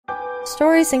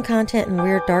Stories and content in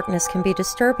Weird Darkness can be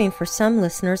disturbing for some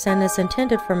listeners and is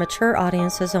intended for mature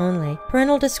audiences only.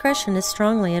 Parental discretion is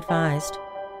strongly advised.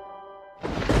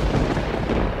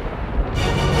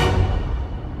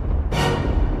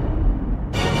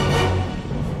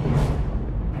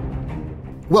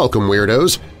 Welcome,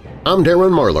 Weirdos! I'm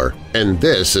Darren Marlar, and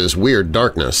this is Weird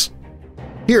Darkness.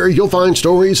 Here you'll find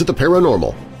stories of the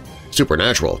paranormal,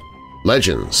 supernatural,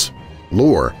 legends,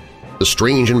 lore, the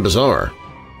strange and bizarre,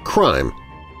 crime,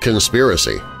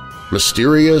 conspiracy,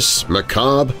 mysterious,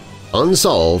 macabre,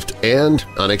 unsolved, and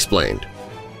unexplained.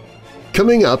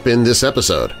 Coming up in this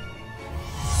episode…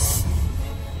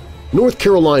 North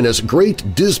Carolina's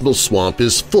Great Dismal Swamp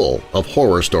is full of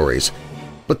horror stories,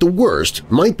 but the worst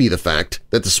might be the fact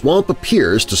that the swamp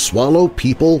appears to swallow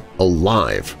people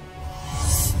alive.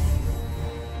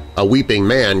 A weeping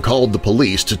man called the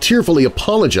police to tearfully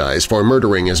apologize for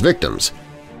murdering his victims,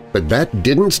 but that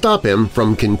didn't stop him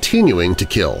from continuing to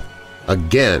kill,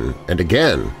 again and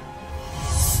again.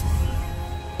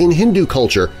 In Hindu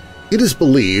culture, it is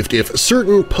believed if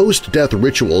certain post-death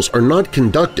rituals are not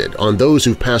conducted on those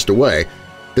who've passed away,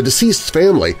 the deceased's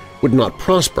family would not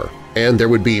prosper and there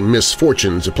would be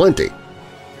misfortunes aplenty.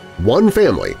 One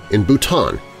family in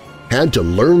Bhutan had to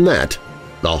learn that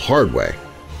the hard way.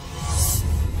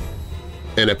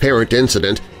 An apparent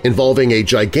incident involving a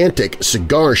gigantic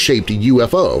cigar-shaped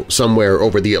UFO somewhere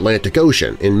over the Atlantic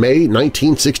Ocean in May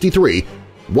 1963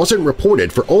 wasn't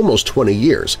reported for almost 20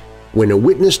 years when a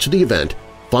witness to the event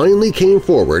finally came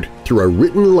forward through a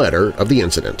written letter of the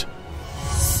incident.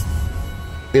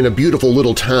 In a beautiful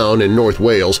little town in North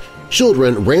Wales,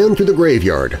 children ran through the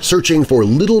graveyard searching for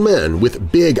little men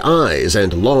with big eyes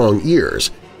and long ears.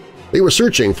 They were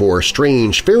searching for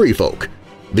strange fairy folk,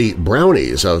 the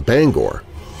Brownies of Bangor.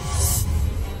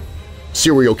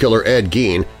 Serial killer Ed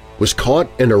Gein was caught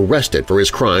and arrested for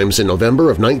his crimes in November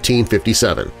of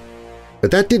 1957.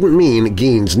 But that didn't mean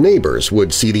Gein's neighbors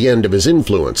would see the end of his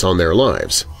influence on their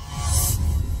lives.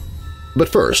 But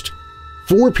first,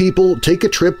 4 people take a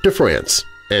trip to France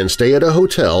and stay at a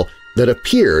hotel that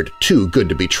appeared too good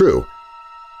to be true,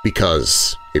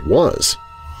 because it was.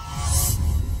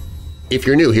 If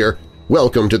you're new here,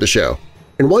 welcome to the show.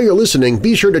 And while you're listening,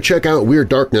 be sure to check out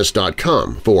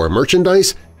WeirdDarkness.com for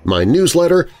merchandise, my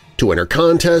newsletter, to enter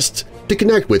contests, to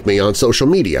connect with me on social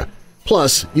media.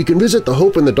 Plus, you can visit the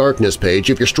Hope in the Darkness page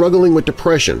if you're struggling with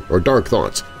depression or dark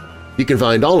thoughts. You can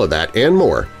find all of that and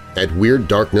more at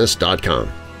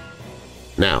WeirdDarkness.com.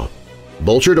 Now,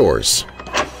 bolt your doors,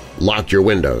 lock your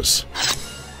windows,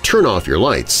 turn off your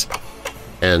lights,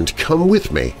 and come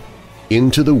with me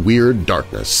into the Weird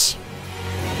Darkness.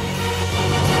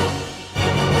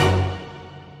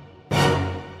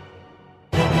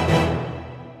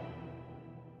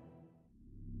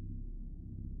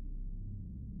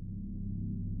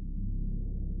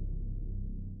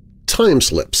 Time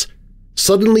slips,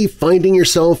 suddenly finding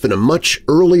yourself in a much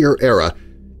earlier era,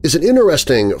 is an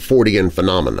interesting Fortean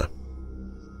phenomena.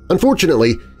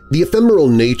 Unfortunately, the ephemeral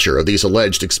nature of these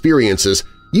alleged experiences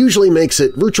usually makes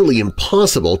it virtually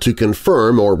impossible to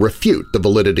confirm or refute the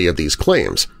validity of these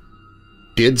claims.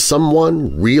 Did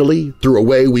someone really, through a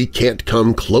way we can't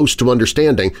come close to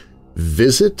understanding,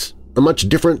 visit a much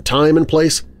different time and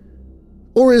place?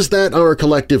 Or is that our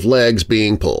collective legs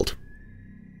being pulled?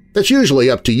 That's usually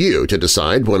up to you to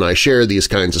decide when I share these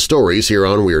kinds of stories here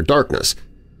on Weird Darkness.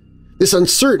 This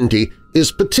uncertainty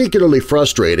is particularly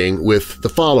frustrating with the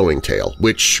following tale,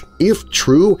 which, if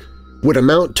true, would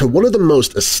amount to one of the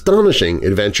most astonishing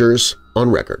adventures on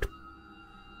record.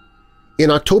 In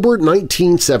October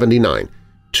 1979,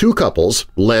 2 couples,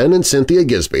 Len and Cynthia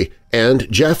Gisby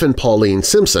and Jeff and Pauline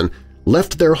Simpson,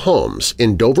 left their homes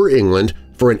in Dover, England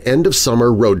for an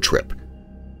end-of-summer road trip.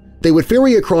 They would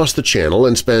ferry across the Channel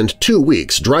and spend 2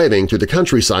 weeks driving through the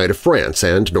countryside of France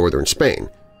and northern Spain.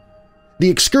 The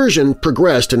excursion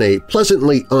progressed in a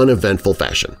pleasantly uneventful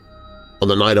fashion. On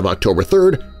the night of October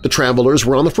 3rd, the travelers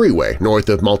were on the freeway north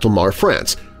of Montemar,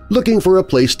 France, looking for a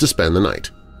place to spend the night.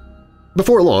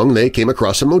 Before long, they came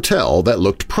across a motel that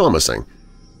looked promising.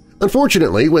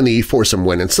 Unfortunately, when the foursome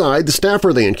went inside, the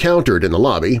staffer they encountered in the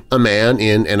lobby, a man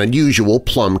in an unusual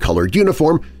plum-colored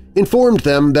uniform, informed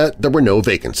them that there were no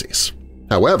vacancies.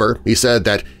 However, he said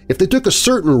that if they took a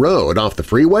certain road off the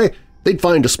freeway, they'd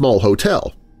find a small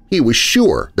hotel. He was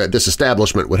sure that this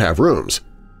establishment would have rooms.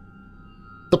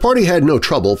 The party had no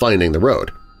trouble finding the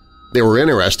road. They were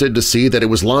interested to see that it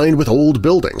was lined with old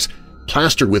buildings,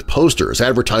 plastered with posters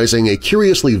advertising a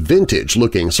curiously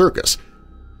vintage-looking circus.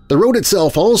 The road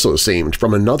itself also seemed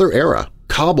from another era,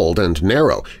 cobbled and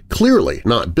narrow, clearly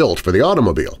not built for the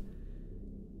automobile.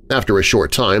 After a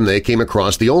short time, they came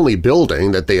across the only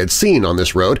building that they had seen on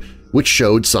this road, which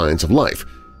showed signs of life.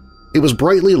 It was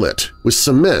brightly lit, with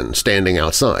some men standing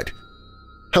outside.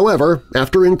 However,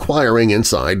 after inquiring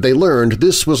inside, they learned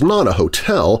this was not a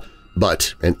hotel,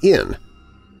 but an inn.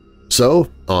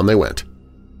 So on they went.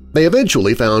 They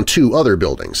eventually found two other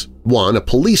buildings, one a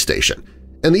police station,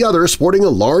 and the other sporting a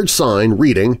large sign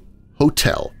reading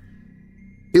Hotel.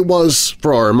 It was,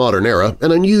 for our modern era,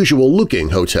 an unusual-looking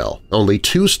hotel, only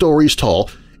 2 stories tall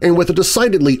and with a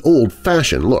decidedly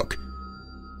old-fashioned look.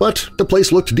 But the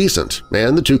place looked decent,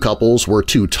 and the two couples were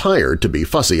too tired to be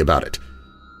fussy about it.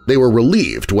 They were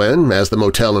relieved when, as the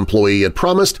motel employee had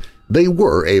promised, they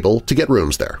were able to get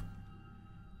rooms there.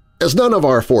 As none of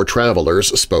our 4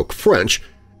 travelers spoke French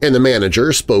and the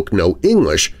manager spoke no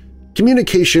English,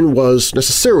 communication was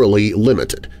necessarily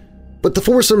limited, but the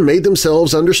foursome made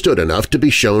themselves understood enough to be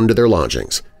shown to their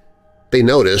lodgings. They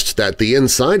noticed that the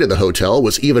inside of the hotel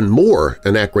was even more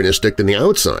anachronistic than the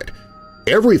outside.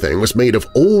 Everything was made of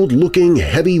old-looking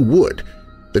heavy wood.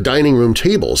 The dining room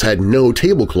tables had no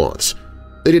tablecloths.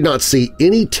 They did not see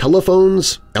any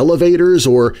telephones, elevators,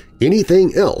 or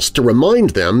anything else to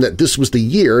remind them that this was the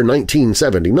year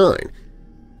 1979.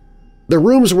 The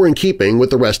rooms were in keeping with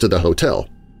the rest of the hotel.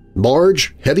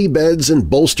 Large, heavy beds and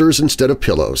bolsters instead of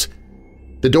pillows.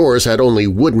 The doors had only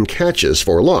wooden catches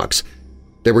for locks.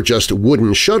 There were just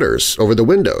wooden shutters over the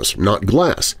windows, not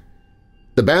glass.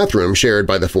 The bathroom shared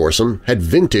by the foursome had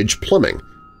vintage plumbing.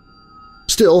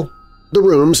 Still, the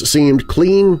rooms seemed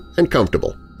clean and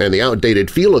comfortable, and the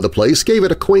outdated feel of the place gave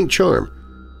it a quaint charm.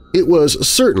 It was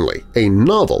certainly a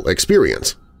novel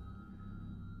experience.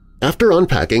 After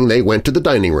unpacking, they went to the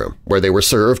dining room, where they were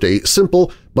served a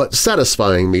simple but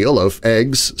satisfying meal of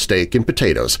eggs, steak, and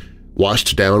potatoes,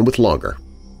 washed down with lager.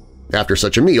 After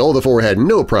such a meal, the 4 had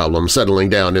no problem settling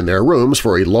down in their rooms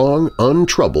for a long,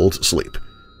 untroubled sleep.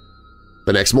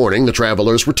 The next morning, the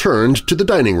travelers returned to the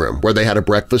dining room, where they had a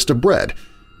breakfast of bread,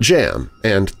 jam,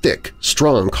 and thick,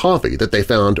 strong coffee that they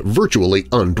found virtually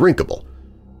undrinkable.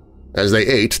 As they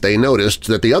ate, they noticed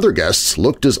that the other guests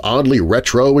looked as oddly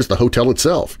retro as the hotel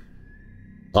itself.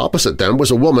 Opposite them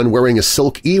was a woman wearing a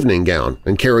silk evening gown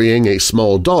and carrying a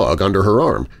small dog under her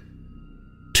arm.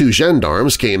 2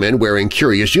 gendarmes came in wearing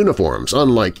curious uniforms,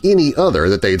 unlike any other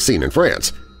that they had seen in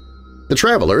France. The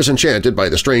travelers, enchanted by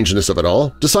the strangeness of it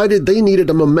all, decided they needed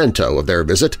a memento of their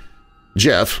visit.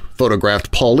 Jeff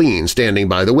photographed Pauline standing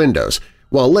by the windows,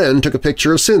 while Len took a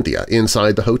picture of Cynthia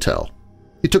inside the hotel.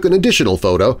 He took an additional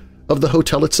photo of the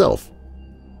hotel itself.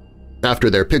 After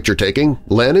their picture-taking,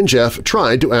 Len and Jeff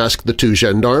tried to ask the 2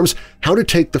 gendarmes how to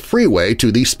take the freeway to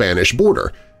the Spanish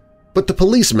border, but the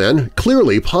policemen,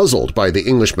 clearly puzzled by the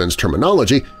Englishman's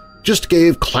terminology, just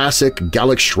gave classic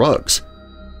Gallic shrugs.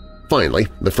 Finally,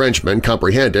 the Frenchmen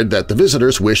comprehended that the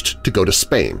visitors wished to go to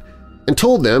Spain and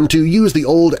told them to use the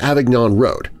old Avignon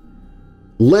Road.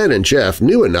 Len and Jeff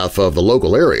knew enough of the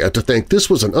local area to think this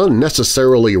was an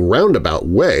unnecessarily roundabout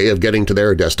way of getting to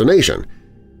their destination.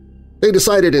 They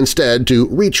decided instead to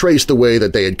retrace the way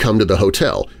that they had come to the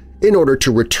hotel in order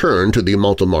to return to the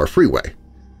Montemar freeway.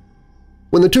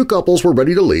 When the 2 couples were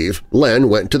ready to leave, Len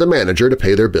went to the manager to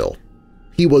pay their bill.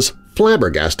 He was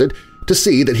flabbergasted to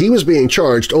see that he was being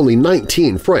charged only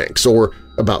 19 francs, or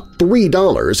about $3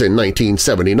 in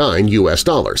 1979 US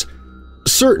dollars.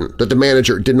 Certain that the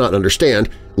manager did not understand,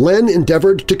 Len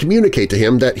endeavored to communicate to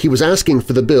him that he was asking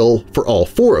for the bill for all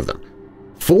 4 of them,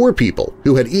 4 people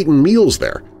who had eaten meals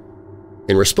there.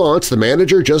 In response, the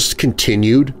manager just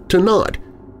continued to nod.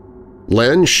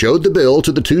 Len showed the bill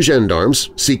to the 2 gendarmes,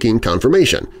 seeking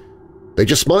confirmation. They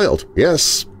just smiled.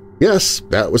 Yes,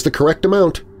 that was the correct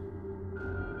amount.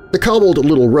 The cobbled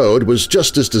little road was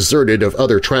just as deserted of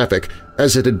other traffic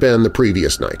as it had been the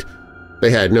previous night.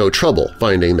 They had no trouble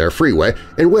finding their freeway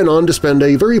and went on to spend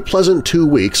a very pleasant 2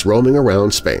 weeks roaming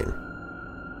around Spain.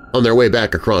 On their way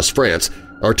back across France,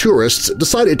 our tourists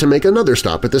decided to make another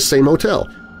stop at this same hotel.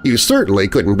 You certainly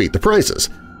couldn't beat the prices.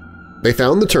 They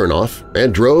found the turnoff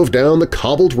and drove down the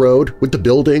cobbled road with the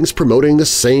buildings promoting the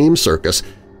same circus.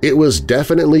 It was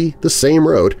definitely the same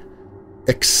road,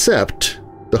 except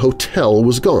the hotel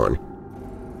was gone.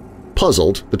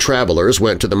 Puzzled, the travelers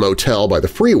went to the motel by the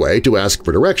freeway to ask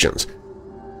for directions.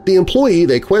 The employee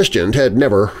they questioned had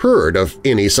never heard of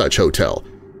any such hotel,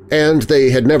 and they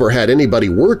had never had anybody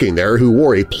working there who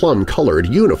wore a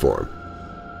plum-colored uniform.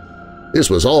 This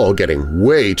was all getting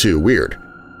way too weird.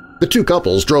 The 2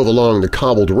 couples drove along the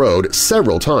cobbled road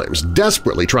several times,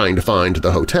 desperately trying to find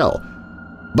the hotel.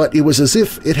 But it was as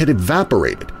if it had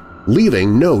evaporated,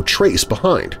 leaving no trace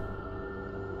behind.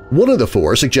 One of the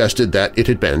 4 suggested that it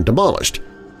had been demolished.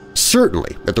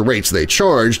 Certainly, at the rates they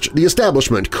charged, the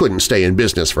establishment couldn't stay in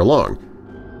business for long.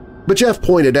 But Jeff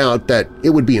pointed out that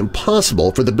it would be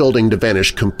impossible for the building to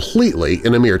vanish completely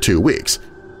in a mere 2 weeks.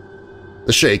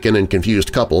 The shaken and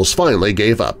confused couples finally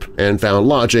gave up and found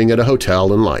lodging at a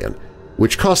hotel in Lyon,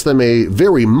 which cost them a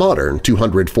very modern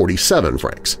 247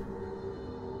 francs.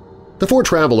 The 4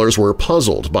 travelers were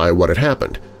puzzled by what had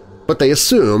happened, but they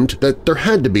assumed that there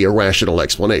had to be a rational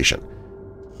explanation.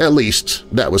 At least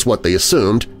that was what they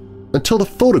assumed until the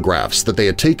photographs that they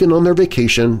had taken on their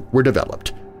vacation were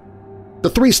developed. The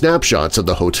 3 snapshots of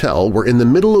the hotel were in the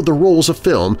middle of the rolls of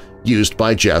film used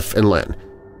by Jeff and Len,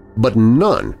 but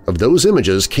none of those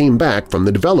images came back from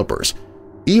the developers,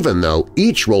 even though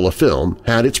each roll of film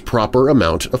had its proper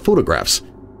amount of photographs.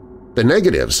 The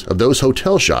negatives of those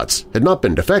hotel shots had not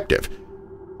been defective.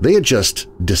 They had just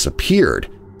disappeared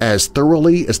as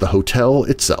thoroughly as the hotel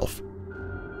itself.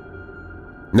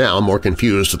 Now, more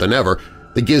confused than ever,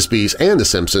 the Gisbys and the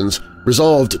Simpsons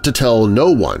resolved to tell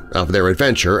no one of their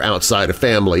adventure outside of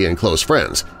family and close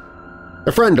friends.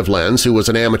 A friend of Len's, who was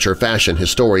an amateur fashion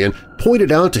historian,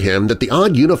 pointed out to him that the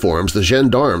odd uniforms the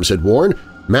gendarmes had worn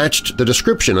matched the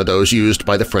description of those used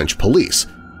by the French police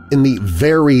in the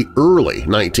very early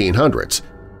 1900s.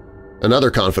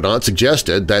 Another confidant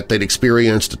suggested that they'd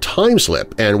experienced a time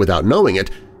slip and, without knowing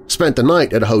it, spent the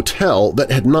night at a hotel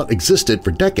that had not existed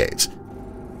for decades.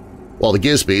 While the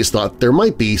Gisbys thought there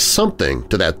might be something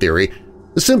to that theory,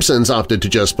 the Simpsons opted to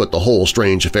just put the whole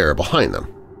strange affair behind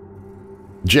them.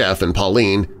 Jeff and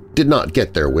Pauline did not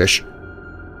get their wish.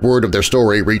 Word of their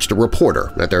story reached a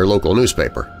reporter at their local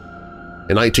newspaper.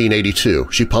 In 1982,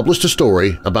 she published a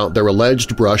story about their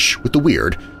alleged brush with the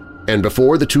weird, and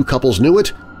before the 2 couples knew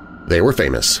it, they were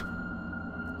famous.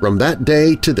 From that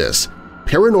day to this,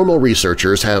 paranormal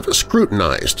researchers have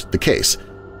scrutinized the case.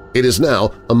 It is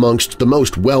now amongst the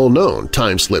most well-known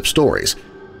time-slip stories,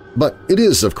 but it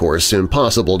is, of course,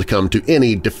 impossible to come to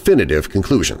any definitive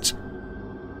conclusions.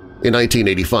 In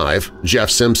 1985, Jeff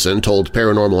Simpson told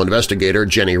paranormal investigator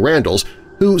Jenny Randles,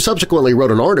 who subsequently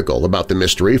wrote an article about the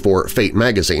mystery for Fate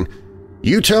magazine,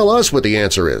 "You tell us what the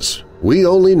answer is. We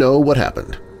only know what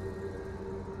happened."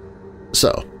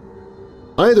 So,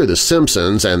 either the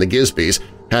Simpsons and the Gisbys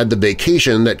had the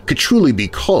vacation that could truly be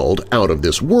called out of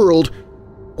this world,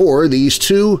 or these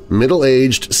 2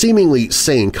 middle-aged, seemingly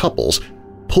sane couples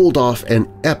pulled off an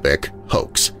epic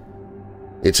hoax.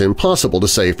 It's impossible to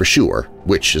say for sure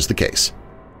which is the case.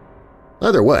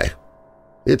 Either way,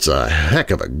 it's a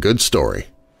heck of a good story.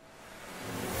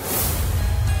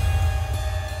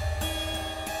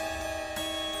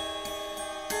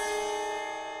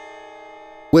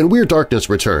 When Weird Darkness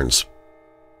returns.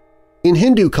 In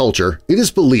Hindu culture, it is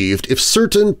believed if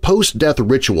certain post-death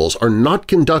rituals are not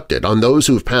conducted on those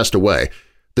who have passed away,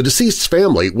 the deceased's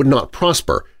family would not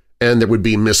prosper and there would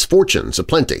be misfortunes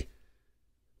aplenty.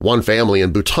 One family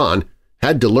in Bhutan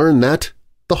had to learn that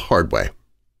the hard way.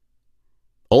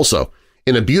 Also,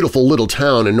 in a beautiful little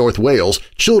town in North Wales,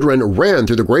 children ran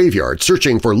through the graveyard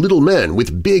searching for little men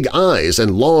with big eyes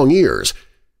and long ears.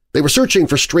 They were searching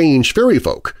for strange fairy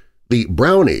folk, the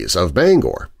Brownies of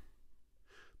Bangor.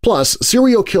 Plus,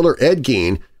 serial killer Ed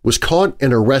Gein was caught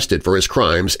and arrested for his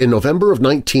crimes in November of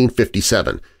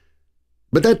 1957.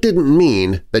 But that didn't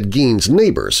mean that Gein's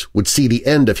neighbors would see the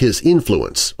end of his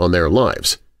influence on their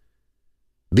lives.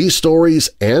 These stories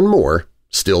and more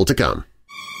still to come.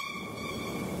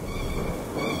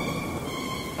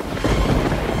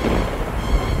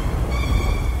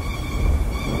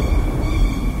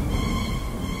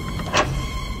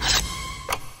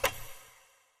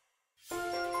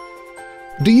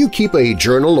 Do you keep a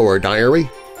journal or diary?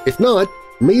 If not,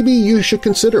 maybe you should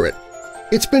consider it.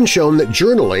 It's been shown that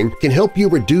journaling can help you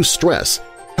reduce stress,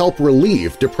 help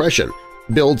relieve depression,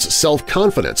 builds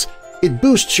self-confidence, it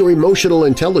boosts your emotional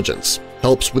intelligence,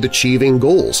 helps with achieving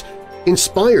goals,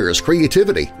 inspires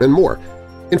creativity, and more.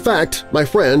 In fact, my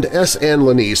friend S. Ann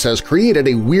Lanise has created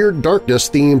a Weird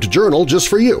Darkness-themed journal just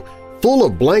for you, full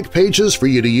of blank pages for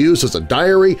you to use as a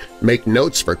diary, make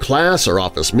notes for class or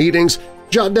office meetings,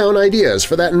 jot down ideas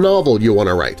for that novel you want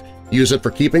to write, use it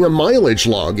for keeping a mileage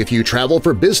log if you travel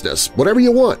for business, whatever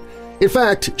you want. In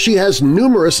fact, she has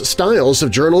numerous styles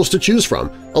of journals to choose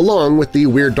from. Along with the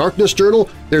Weird Darkness journal,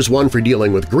 there's one for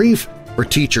dealing with grief, for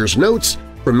teacher's notes,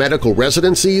 for medical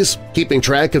residencies, keeping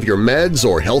track of your meds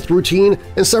or health routine,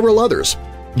 and several others.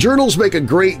 Journals make a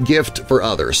great gift for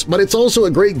others, but it's also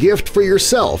a great gift for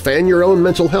yourself and your own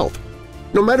mental health.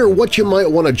 No matter what you might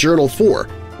want to journal for,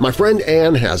 my friend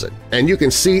Anne has it, and you can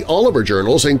see all of her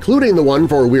journals, including the one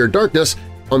for Weird Darkness,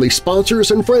 on the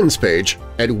Sponsors and Friends page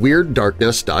at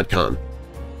WeirdDarkness.com.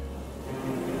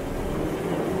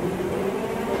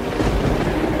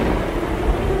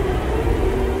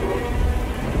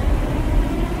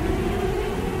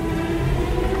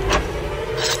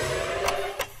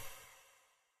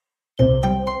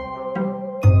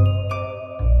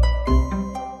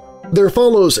 There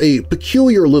follows a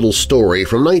peculiar little story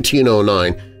from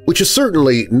 1909 which has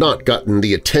certainly not gotten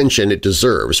the attention it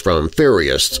deserves from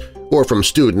fairyists or from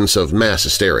students of mass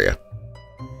hysteria.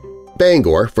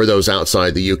 Bangor, for those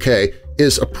outside the UK,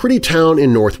 is a pretty town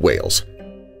in North Wales.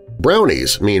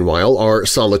 Brownies, meanwhile, are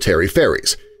solitary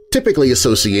fairies, typically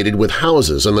associated with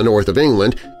houses in the north of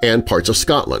England and parts of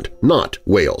Scotland, not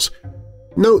Wales.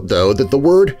 Note, though, that the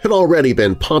word had already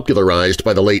been popularized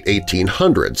by the late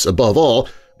 1800s, above all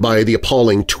by the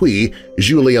appalling twee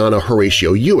Juliana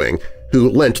Horatio Ewing, who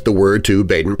lent the word to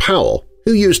Baden-Powell,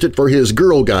 who used it for his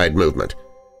Girl Guide movement.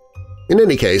 In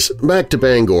any case, back to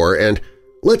Bangor, and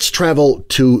let's travel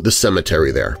to the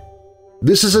cemetery there.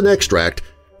 This is an extract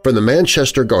from the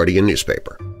Manchester Guardian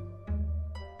newspaper.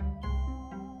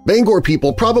 Bangor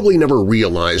people probably never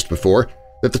realized before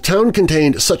that the town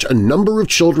contained such a number of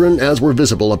children as were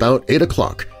visible about 8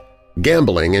 o'clock,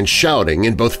 gambling and shouting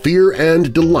in both fear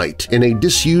and delight in a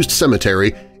disused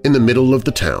cemetery in the middle of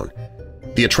the town.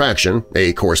 The attraction,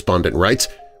 a correspondent writes,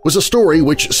 was a story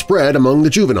which spread among the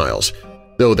juveniles,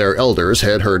 though their elders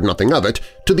had heard nothing of it,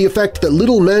 to the effect that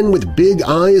little men with big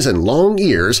eyes and long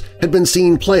ears had been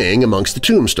seen playing amongst the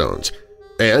tombstones,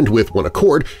 and with one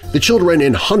accord the children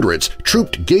in hundreds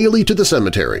trooped gaily to the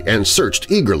cemetery and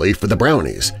searched eagerly for the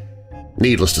Brownies.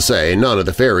 Needless to say, none of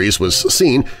the fairies was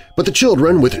seen, but the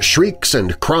children, with shrieks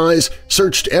and cries,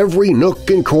 searched every nook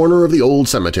and corner of the old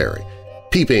cemetery,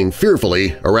 peeping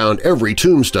fearfully around every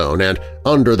tombstone and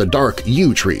under the dark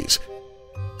yew trees.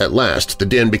 At last, the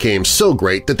din became so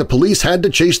great that the police had to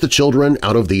chase the children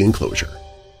out of the enclosure.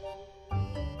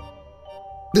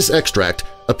 This extract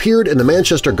appeared in the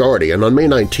Manchester Guardian on May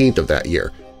 19th of that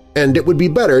year, and it would be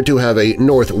better to have a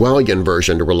North Walian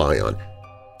version to rely on.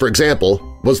 For example,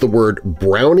 was the word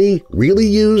brownie really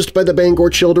used by the Bangor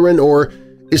children, or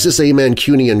is this a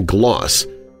Mancunian gloss?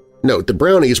 Note, the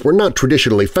Brownies were not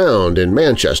traditionally found in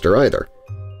Manchester either.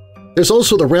 There's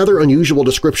also the rather unusual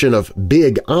description of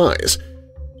big eyes.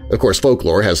 Of course,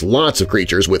 folklore has lots of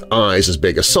creatures with eyes as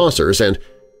big as saucers and,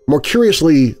 more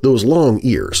curiously, those long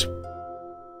ears.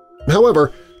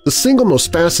 However, the single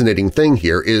most fascinating thing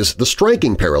here is the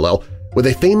striking parallel with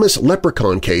a famous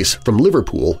leprechaun case from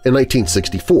Liverpool in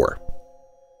 1964.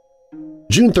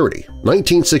 June 30,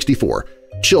 1964,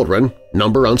 children,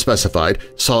 number unspecified,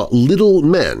 saw little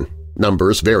men,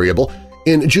 numbers variable,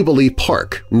 in Jubilee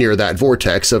Park near that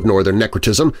vortex of northern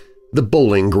necrotism, the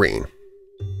Bowling Green.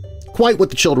 Quite what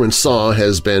the children saw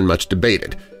has been much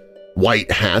debated.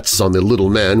 White hats on the little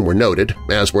men were noted,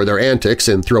 as were their antics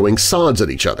in throwing sods at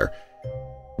each other.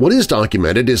 What is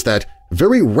documented is that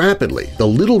very rapidly the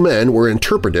little men were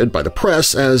interpreted by the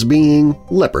press as being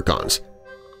leprechauns.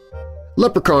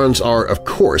 Leprechauns are, of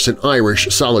course, an Irish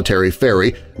solitary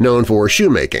fairy known for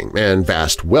shoemaking and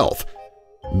vast wealth.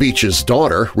 Beach's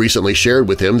daughter recently shared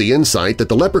with him the insight that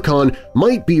the leprechaun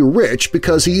might be rich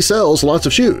because he sells lots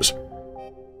of shoes.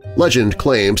 Legend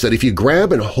claims that if you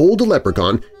grab and hold a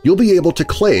leprechaun, you'll be able to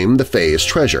claim the fae's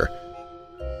treasure.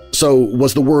 So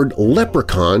was the word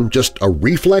leprechaun just a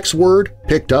reflex word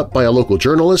picked up by a local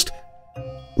journalist?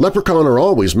 Leprechaun are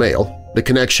always male. The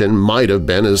connection might have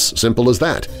been as simple as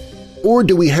that. Or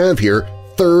do we have here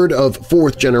third of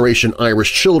fourth-generation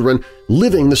Irish children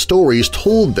living the stories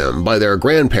told them by their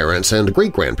grandparents and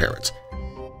great-grandparents?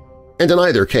 And in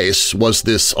either case, was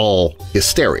this all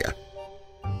hysteria?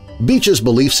 Beach's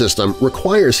belief system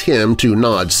requires him to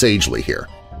nod sagely here,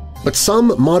 but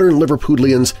some modern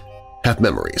Liverpudlians have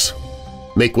memories.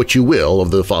 Make what you will of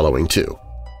the following two.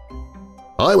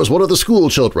 I was one of the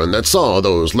school children that saw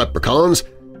those leprechauns.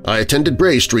 I attended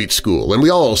Bray Street School, and we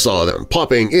all saw them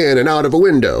popping in and out of a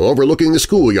window overlooking the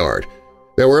schoolyard.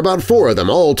 There were about 4 of them,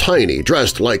 all tiny,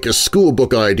 dressed like a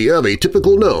schoolbook idea of a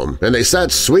typical gnome, and they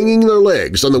sat swinging their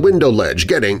legs on the window ledge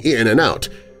getting in and out.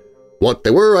 What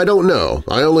they were, I don't know.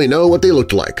 I only know what they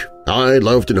looked like. I'd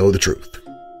love to know the truth.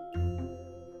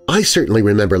 I certainly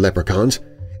remember leprechauns,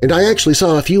 and I actually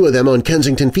saw a few of them on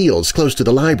Kensington Fields close to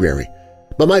the library,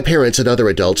 but my parents and other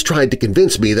adults tried to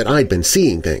convince me that I'd been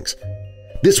seeing things.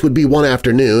 This would be one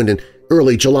afternoon in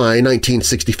early July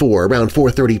 1964, around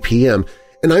 4:30 p.m.,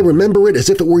 and I remember it as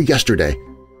if it were yesterday.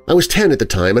 I was 10 at the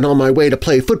time and on my way to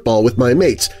play football with my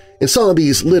mates and saw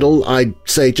these little, I'd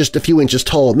say just a few inches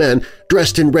tall men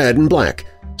dressed in red and black,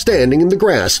 standing in the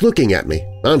grass looking at me.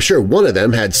 I'm sure one of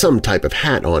them had some type of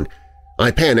hat on.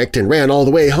 I panicked and ran all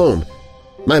the way home.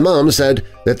 My mom said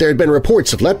that there had been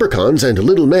reports of leprechauns and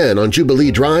little men on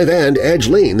Jubilee Drive and Edge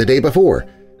Lane the day before.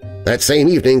 That same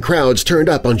evening, crowds turned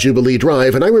up on Jubilee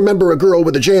Drive, and I remember a girl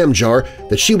with a jam jar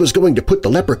that she was going to put the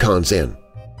leprechauns in.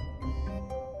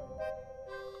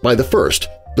 By the 1st,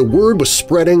 The word was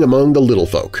spreading among the little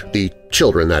folk, the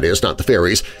children that is, not the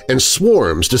fairies, and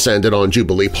swarms descended on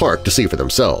Jubilee Park to see for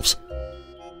themselves.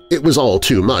 It was all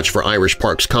too much for Irish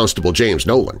Park's Constable James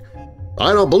Nolan.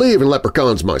 "I don't believe in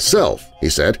leprechauns myself," he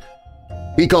said.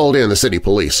 He called in the city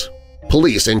police.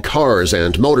 Police in cars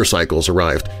and motorcycles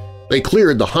arrived. They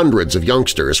cleared the hundreds of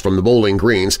youngsters from the bowling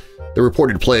greens, the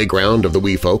reported playground of the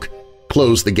wee folk,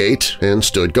 closed the gate, and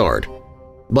stood guard.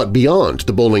 But beyond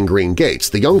the Bowling Green gates,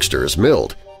 the youngsters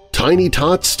milled, tiny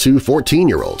tots to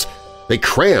 14-year-olds. They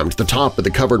crammed the top of the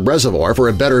covered reservoir for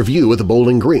a better view of the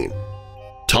Bowling Green.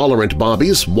 Tolerant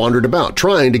bobbies wandered about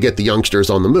trying to get the youngsters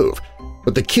on the move,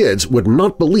 but the kids would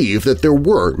not believe that there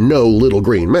were no little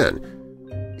green men.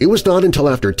 It was not until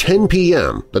after 10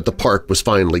 p.m. that the park was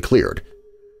finally cleared.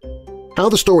 How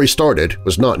the story started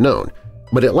was not known,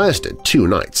 but it lasted 2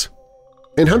 nights.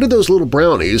 And how did those little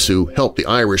brownies who helped the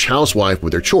Irish housewife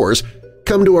with their chores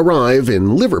come to arrive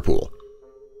in Liverpool?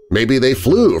 Maybe they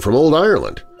flew from old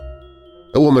Ireland.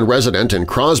 A woman resident in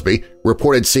Crosby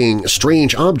reported seeing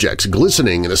strange objects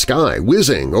glistening in the sky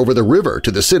whizzing over the river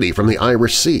to the city from the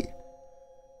Irish Sea.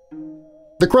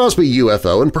 The Crosby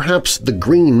UFO and perhaps the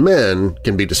Green Men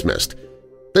can be dismissed.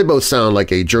 They both sound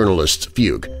like a journalist's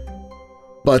fugue.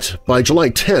 But by July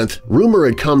 10th, rumor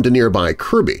had come to nearby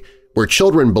Kirby, where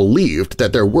children believed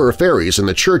that there were fairies in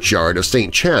the churchyard of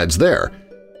St. Chad's there.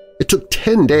 It took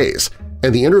 10 days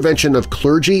and the intervention of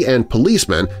clergy and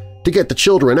policemen to get the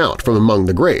children out from among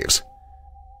the graves.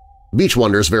 Beach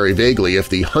wonders very vaguely if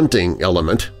the hunting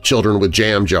element, children with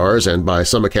jam jars and by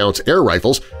some accounts air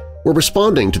rifles, were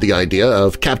responding to the idea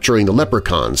of capturing the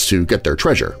leprechauns to get their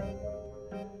treasure.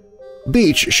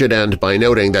 Beach should end by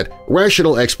noting that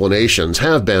rational explanations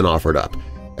have been offered up,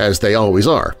 as they always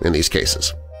are in these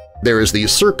cases. There is the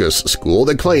circus school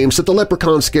that claims that the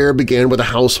leprechaun scare began with a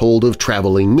household of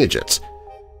traveling midgets.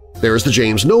 There is the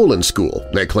James Nolan school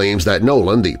that claims that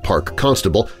Nolan, the park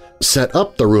constable, set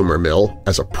up the rumor mill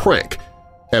as a prank.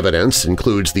 Evidence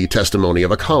includes the testimony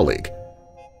of a colleague.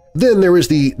 Then there is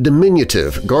the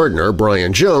diminutive gardener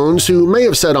Brian Jones, who may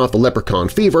have set off the leprechaun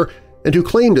fever and who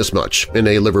claimed as much in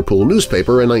a Liverpool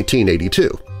newspaper in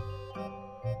 1982.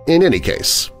 In any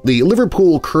case, the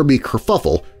Liverpool Kirby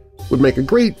kerfuffle would make a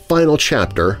great final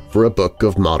chapter for a book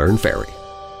of modern fairy.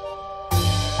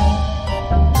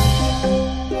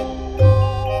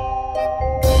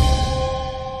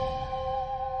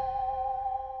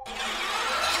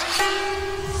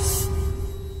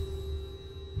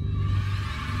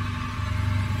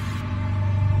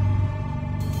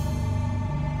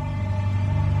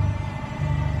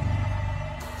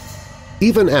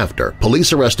 Even after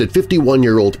police arrested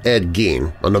 51-year-old Ed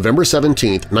Gein on November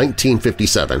 17,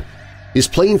 1957, his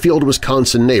Plainfield,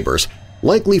 Wisconsin neighbors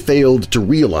likely failed to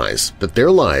realize that their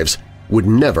lives would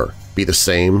never be the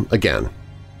same again.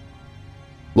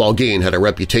 While Gein had a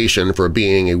reputation for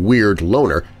being a weird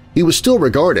loner, he was still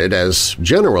regarded as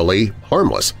generally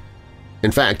harmless.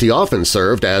 In fact, he often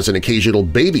served as an occasional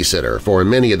babysitter for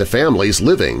many of the families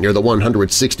living near the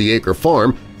 160-acre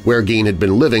farm where Gein had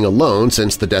been living alone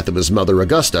since the death of his mother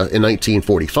Augusta in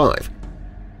 1945.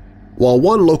 While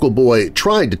one local boy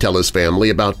tried to tell his family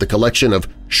about the collection of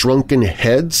shrunken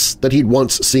heads that he'd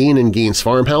once seen in Gein's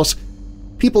farmhouse,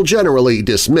 people generally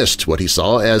dismissed what he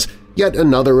saw as yet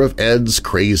another of Ed's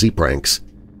crazy pranks.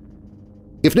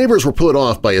 If neighbors were put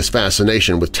off by his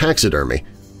fascination with taxidermy,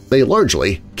 they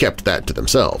largely kept that to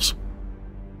themselves.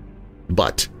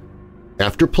 But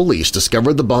after police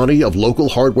discovered the body of local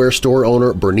hardware store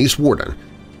owner Bernice Warden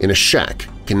in a shack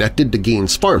connected to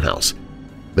Gein's farmhouse,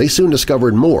 they soon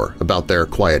discovered more about their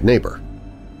quiet neighbor.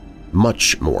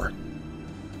 Much more.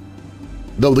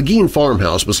 Though the Gein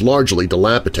farmhouse was largely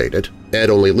dilapidated, Ed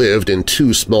only lived in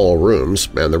 2 small rooms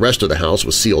and the rest of the house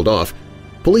was sealed off,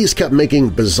 police kept making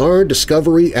bizarre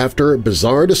discovery after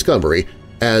bizarre discovery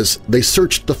as they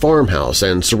searched the farmhouse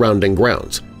and surrounding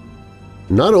grounds.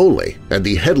 Not only had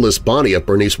the headless body of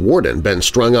Bernice Warden been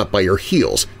strung up by her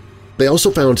heels, they also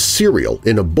found cereal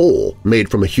in a bowl made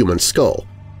from a human skull,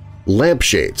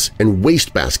 lampshades and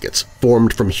wastebaskets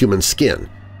formed from human skin,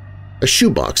 a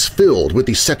shoebox filled with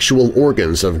the sexual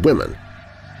organs of women,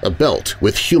 a belt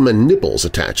with human nipples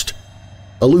attached,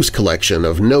 a loose collection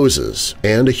of noses,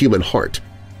 and a human heart.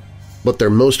 But their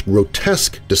most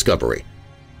grotesque discovery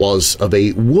was of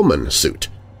a woman suit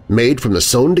made from the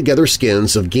sewn-together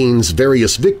skins of Gein's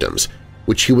various victims,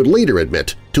 which he would later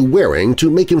admit to wearing to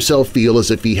make himself feel as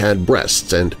if he had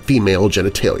breasts and female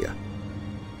genitalia.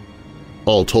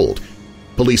 All told,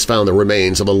 police found the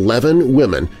remains of 11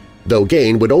 women, though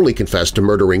Gein would only confess to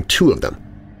murdering 2 of them,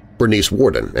 Bernice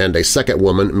Warden and a second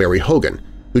woman, Mary Hogan,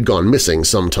 who'd gone missing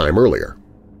some time earlier.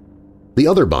 The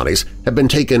other bodies had been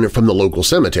taken from the local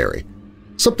cemetery,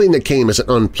 something that came as an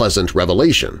unpleasant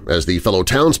revelation as the fellow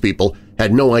townspeople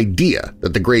had no idea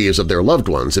that the graves of their loved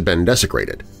ones had been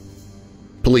desecrated.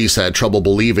 Police had trouble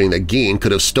believing that Gein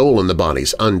could have stolen the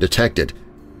bodies undetected.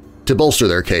 To bolster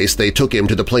their case, they took him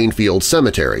to the Plainfield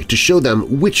Cemetery to show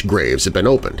them which graves had been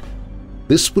opened.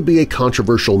 This would be a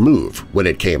controversial move when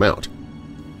it came out.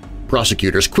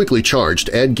 Prosecutors quickly charged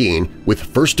Ed Gein with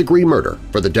first-degree murder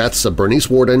for the deaths of Bernice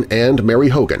Worden and Mary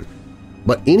Hogan,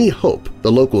 but any hope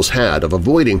the locals had of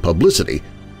avoiding publicity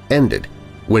ended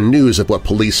when news of what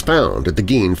police found at the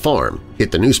Gein farm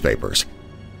hit the newspapers.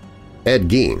 Ed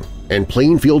Gein and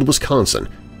Plainfield, Wisconsin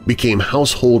became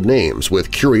household names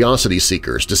with curiosity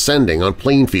seekers descending on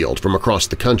Plainfield from across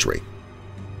the country.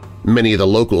 Many of the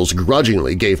locals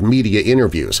grudgingly gave media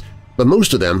interviews, but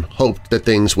most of them hoped that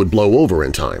things would blow over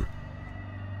in time.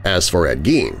 As for Ed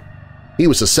Gein, he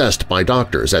was assessed by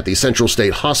doctors at the Central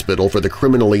State Hospital for the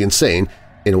Criminally Insane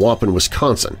in Waupun,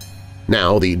 Wisconsin,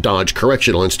 now the Dodge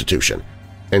Correctional Institution,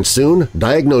 and soon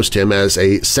diagnosed him as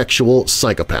a sexual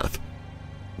psychopath.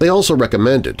 They also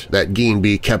recommended that Gein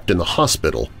be kept in the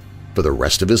hospital for the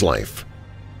rest of his life.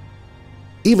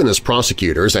 Even as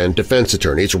prosecutors and defense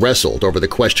attorneys wrestled over the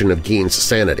question of Gein's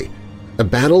sanity, a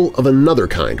battle of another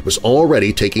kind was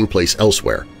already taking place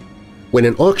elsewhere. When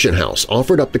an auction house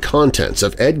offered up the contents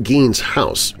of Ed Gein's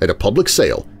house at a public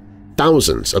sale,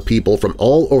 thousands of people from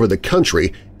all over the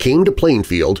country came to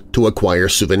Plainfield to acquire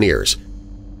souvenirs.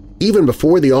 Even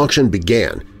before the auction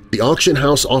began, the auction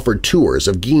house offered tours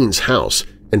of Gein's house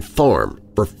and farm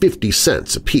for 50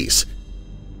 cents apiece.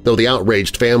 Though the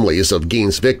outraged families of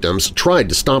Gein's victims tried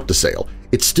to stop the sale,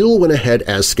 it still went ahead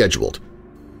as scheduled.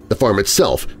 The farm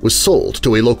itself was sold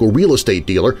to a local real estate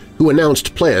dealer who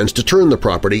announced plans to turn the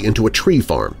property into a tree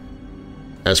farm.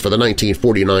 As for the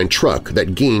 1949 truck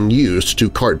that Gein used to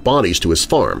cart bodies to his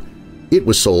farm, it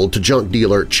was sold to junk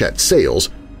dealer Chet Sales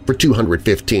for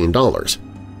 $215.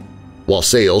 While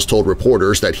Sales told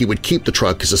reporters that he would keep the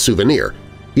truck as a souvenir,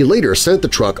 he later sent the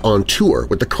truck on tour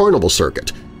with the carnival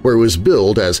circuit, where it was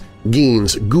billed as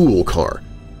Gein's Ghoul Car.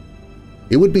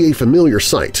 It would be a familiar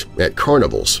sight at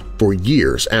carnivals for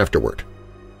years afterward.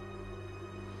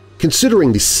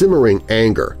 Considering the simmering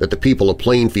anger that the people of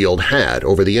Plainfield had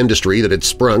over the industry that had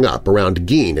sprung up around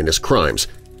Gein and his crimes,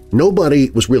 nobody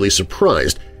was really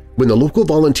surprised when the local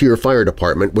volunteer fire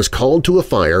department was called to a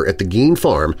fire at the Gein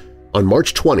farm on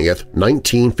March 20,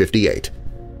 1958.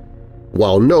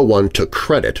 While no one took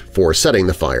credit for setting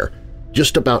the fire,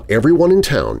 just about everyone in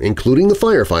town, including the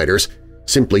firefighters,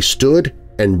 simply stood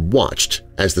and watched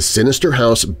as the sinister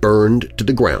house burned to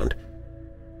the ground.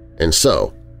 And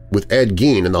so, with Ed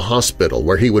Gein in the hospital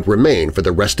where he would remain for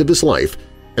the rest of his life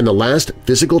and the last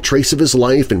physical trace of his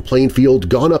life in Plainfield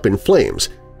gone up in flames,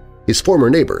 his former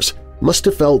neighbors must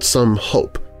have felt some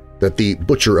hope that the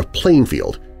Butcher of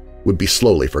Plainfield would be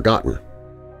slowly forgotten.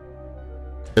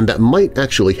 And that might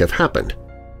actually have happened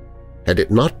had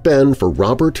it not been for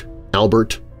Robert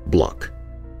Albert Bloch.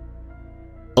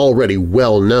 Already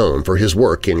well known for his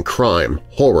work in crime,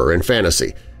 horror, and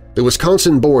fantasy, the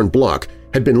Wisconsin-born Bloch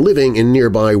had been living in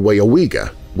nearby Weyauwega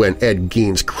when Ed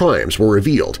Gein's crimes were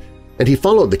revealed, and he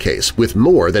followed the case with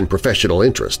more than professional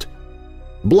interest.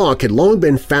 Bloch had long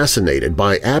been fascinated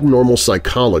by abnormal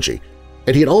psychology,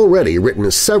 and he had already written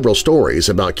several stories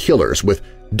about killers with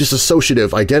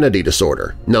dissociative identity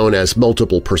disorder, known as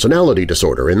multiple personality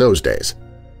disorder in those days.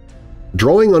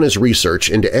 Drawing on his research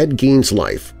into Ed Gein's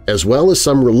life as well as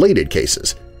some related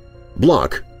cases,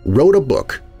 Bloch wrote a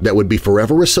book that would be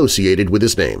forever associated with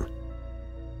his name,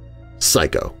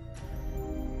 Psycho.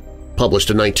 Published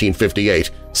in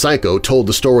 1958, Psycho told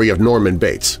the story of Norman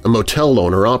Bates, a motel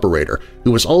owner-operator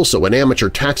who was also an amateur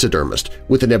taxidermist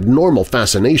with an abnormal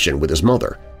fascination with his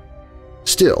mother.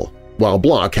 Still, while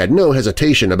Bloch had no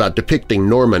hesitation about depicting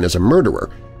Norman as a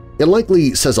murderer, it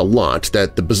likely says a lot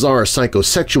that the bizarre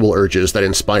psychosexual urges that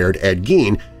inspired Ed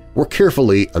Gein were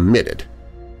carefully omitted.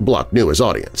 Bloch knew his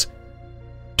audience.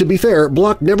 To be fair,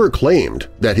 Bloch never claimed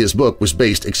that his book was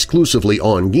based exclusively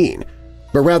on Gein,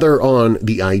 but rather on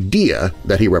the idea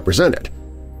that he represented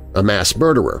 – a mass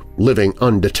murderer living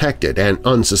undetected and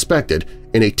unsuspected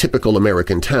in a typical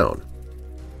American town.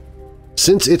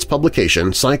 Since its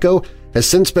publication, Psycho has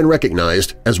since been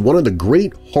recognized as one of the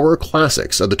great horror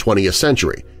classics of the 20th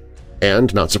century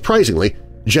and, not surprisingly,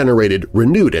 generated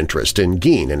renewed interest in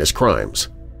Gein and his crimes.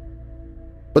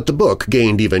 But the book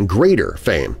gained even greater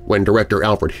fame when director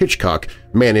Alfred Hitchcock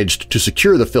managed to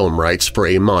secure the film rights for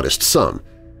a modest sum,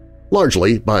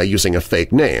 largely by using a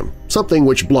fake name, something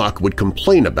which Bloch would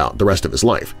complain about the rest of his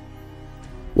life.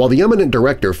 While the eminent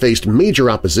director faced major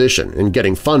opposition in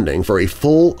getting funding for a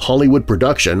full Hollywood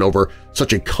production over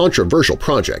such a controversial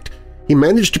project, he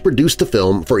managed to produce the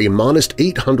film for a modest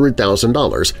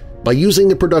 $800,000 by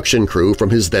using a production crew from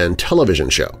his then television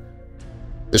show.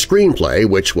 The screenplay,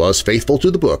 which was faithful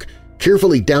to the book,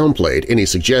 carefully downplayed any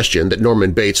suggestion that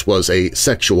Norman Bates was a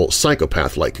sexual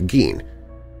psychopath like Gein.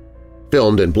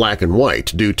 Filmed in black and white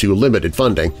due to limited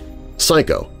funding,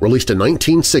 Psycho, released in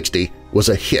 1960, was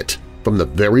a hit from the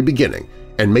very beginning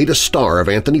and made a star of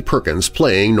Anthony Perkins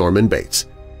playing Norman Bates.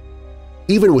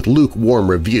 Even with lukewarm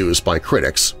reviews by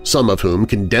critics, some of whom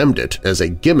condemned it as a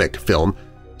gimmick film,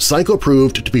 Psycho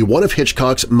proved to be one of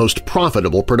Hitchcock's most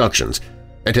profitable productions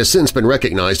and has since been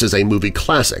recognized as a movie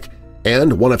classic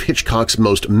and one of Hitchcock's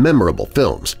most memorable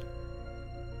films.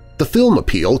 The film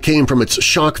appeal came from its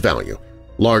shock value,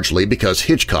 largely because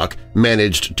Hitchcock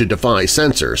managed to defy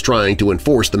censors trying to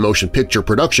enforce the motion picture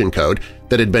production code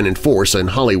that had been in force in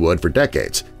Hollywood for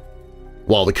decades.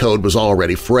 While the code was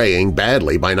already fraying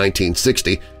badly by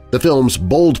 1960, the film's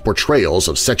bold portrayals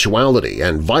of sexuality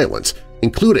and violence,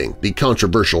 including the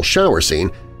controversial shower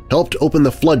scene, helped open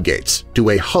the floodgates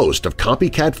to a host of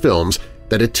copycat films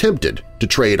that attempted to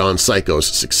trade on Psycho's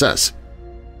success.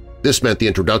 This meant the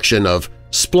introduction of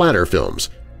splatter films,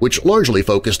 which largely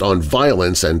focused on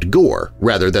violence and gore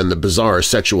rather than the bizarre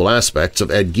sexual aspects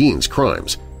of Ed Gein's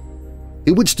crimes.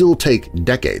 It would still take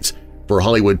decades for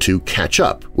Hollywood to catch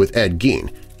up with Ed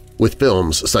Gein, with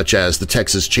films such as The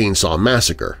Texas Chainsaw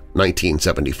Massacre,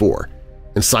 1974,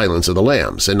 and Silence of the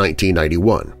Lambs in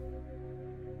 1991.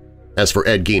 As for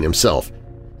Ed Gein himself,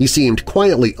 he seemed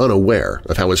quietly unaware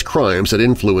of how his crimes had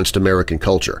influenced American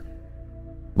culture.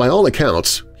 By all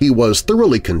accounts, he was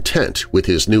thoroughly content with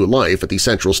his new life at the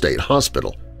Central State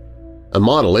Hospital. A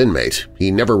model inmate,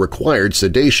 he never required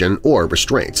sedation or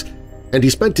restraints, and he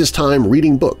spent his time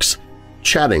reading books,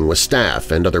 chatting with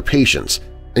staff and other patients,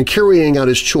 and carrying out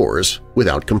his chores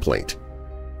without complaint.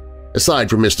 Aside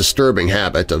from his disturbing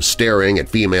habit of staring at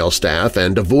female staff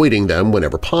and avoiding them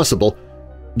whenever possible,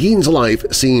 Gein's life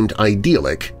seemed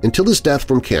idyllic until his death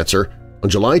from cancer on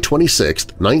July 26,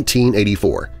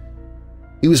 1984.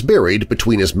 He was buried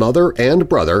between his mother and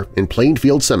brother in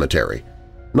Plainfield Cemetery,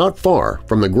 not far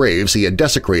from the graves he had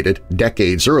desecrated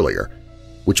decades earlier,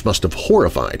 which must have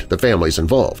horrified the families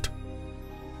involved.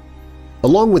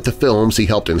 Along with the films he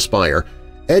helped inspire,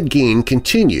 Ed Gein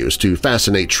continues to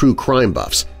fascinate true crime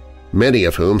buffs, many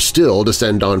of whom still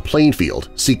descend on Plainfield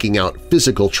seeking out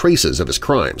physical traces of his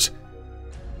crimes.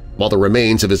 While the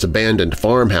remains of his abandoned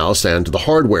farmhouse and the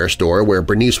hardware store where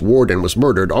Bernice Worden was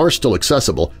murdered are still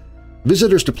accessible,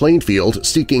 visitors to Plainfield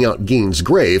seeking out Gein's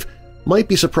grave might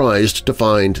be surprised to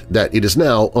find that it is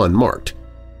now unmarked.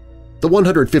 The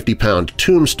 150-pound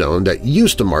tombstone that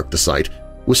used to mark the site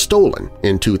was stolen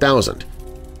in 2000,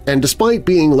 and despite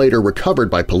being later recovered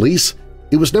by police,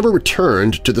 it was never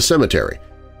returned to the cemetery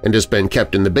and has been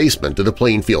kept in the basement of the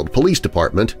Plainfield Police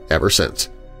Department ever since.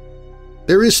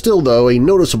 There is still, though, a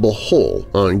noticeable hole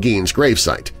on Gein's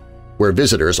gravesite, where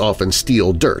visitors often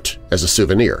steal dirt as a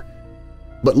souvenir.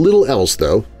 But little else,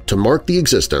 though, to mark the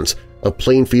existence of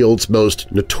Plainfield's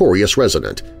most notorious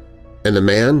resident and the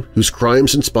man whose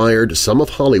crimes inspired some of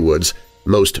Hollywood's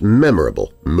most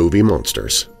memorable movie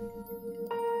monsters.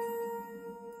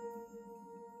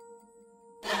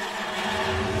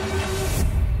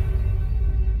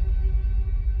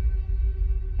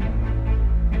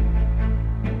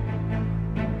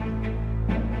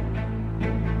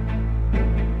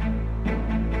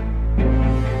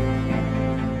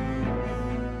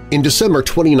 In December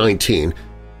 2019,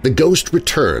 the ghost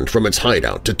returned from its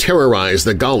hideout to terrorize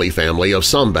the Gali family of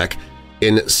Sombek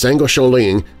in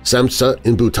Sangosholing, Samtsa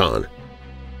in Bhutan.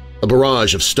 A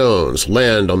barrage of stones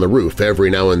land on the roof every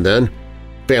now and then.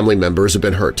 Family members have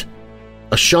been hurt.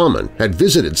 A shaman had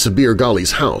visited Sabir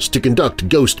Ghali's house to conduct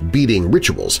ghost-beating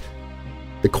rituals.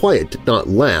 The quiet did not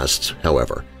last,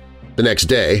 however. The next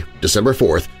day, December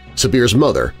 4th, Sabir's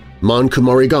mother, Man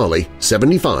Kumari Ghali,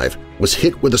 75, was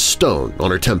hit with a stone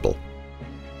on her temple.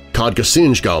 Khadga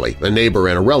Sinj Ghali, a neighbor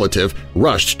and a relative,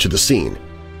 rushed to the scene.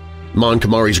 Man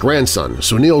Kumari's grandson,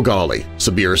 Sunil Ghali,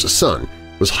 Sabir's son,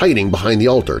 was hiding behind the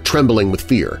altar, trembling with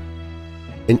fear.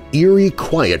 An eerie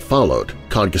quiet followed,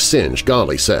 Khadga Sinj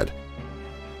Ghali said.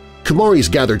 Kumari's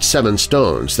gathered 7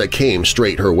 stones that came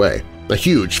straight her way. A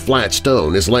huge, flat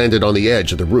stone is landed on the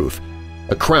edge of the roof.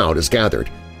 A crowd is gathered.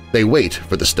 They wait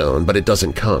for the stone, but it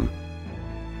doesn't come.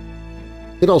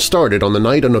 It all started on the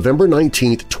night of November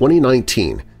 19,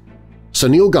 2019.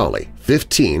 Sunil Ghali,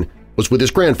 15, was with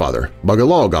his grandfather,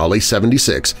 Bagalal Ghali,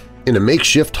 76, in a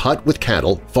makeshift hut with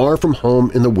cattle far from home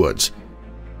in the woods.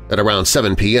 At around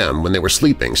 7 p.m. when they were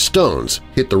sleeping, stones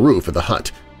hit the roof of the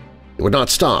hut. It would not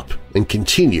stop and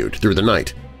continued through the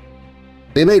night.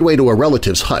 They made way to a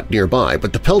relative's hut nearby,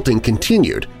 but the pelting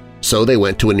continued, so they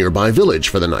went to a nearby village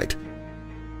for the night.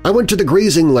 "I went to the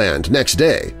grazing land next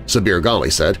day," Sabir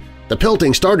Ghali said. "The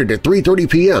pelting started at 3:30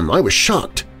 p.m. I was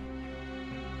shocked."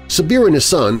 Sabir and his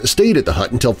son stayed at the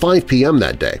hut until 5 p.m.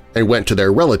 that day and went to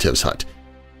their relative's hut.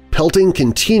 Pelting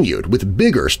continued with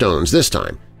bigger stones this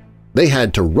time. They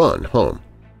had to run home.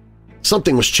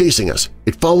 "Something was chasing us.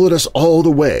 It followed us all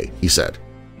the way," he said.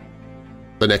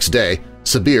 The next day,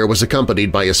 Sabir was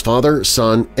accompanied by his father,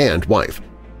 son, and wife.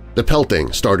 The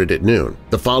pelting started at noon.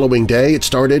 The following day it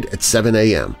started at 7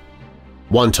 a.m.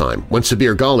 One time, when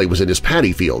Sabir Ghali was in his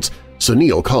paddy fields,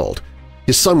 Sunil called.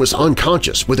 His son was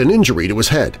unconscious with an injury to his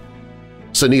head.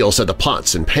 Sunil said the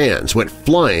pots and pans went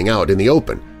flying out in the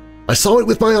open. "I saw it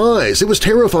with my eyes. It was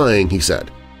terrifying," he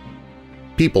said.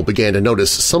 People began to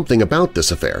notice something about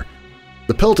this affair.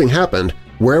 The pelting happened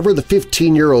wherever the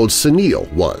 15-year-old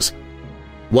Sunil was.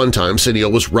 One time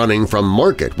Sunil was running from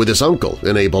market with his uncle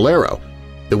in a bolero.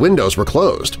 The windows were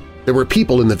closed. There were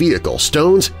people in the vehicle.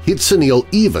 Stones hit Sunil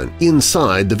even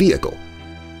inside the vehicle.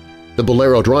 The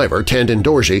bolero driver, Tandon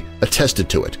Dorji, attested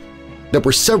to it. There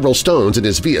were several stones in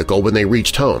his vehicle when they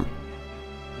reached home.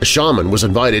 A shaman was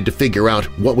invited to figure out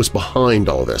what was behind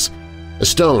all this. A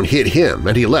stone hit him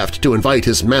and he left to invite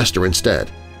his master instead.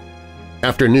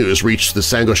 After news reached the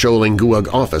Sangosholing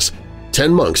Guag office,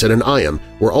 10 monks and an ayam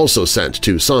were also sent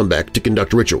to Sombek to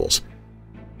conduct rituals.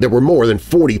 There were more than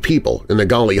 40 people in the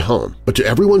Ghali home, but to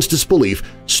everyone's disbelief,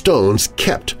 stones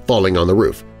kept falling on the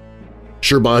roof.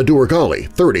 Shirbahadur Ghali,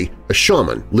 30, a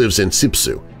shaman, lives in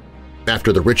Sipsu.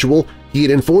 After the ritual, he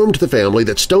had informed the family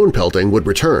that stone pelting would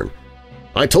return.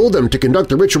 "I told them to conduct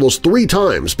the rituals 3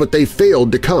 times, but they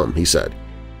failed to come," he said.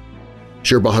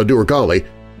 Shirbahadur Ghali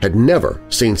had never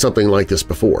seen something like this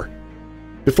before.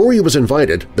 Before he was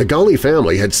invited, the Ghali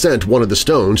family had sent one of the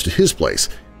stones to his place.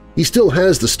 He still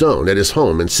has the stone at his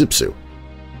home in Sipsu.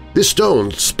 "This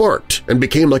stone sparked and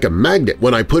became like a magnet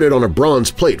when I put it on a bronze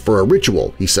plate for a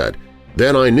ritual," he said.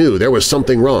 "Then I knew there was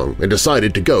something wrong and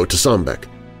decided to go to Sombek."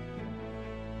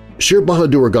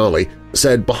 Shirbahadur Ghali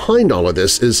said behind all of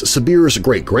this is Sabir's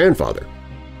great-grandfather.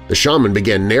 The shaman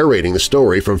began narrating the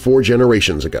story from 4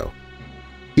 generations ago.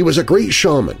 He was a great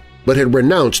shaman, but had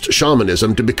renounced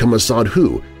shamanism to become a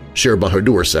sadhu,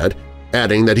 Shirbahadur said,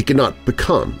 adding that he could not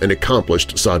become an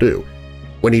accomplished sadhu.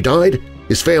 When he died,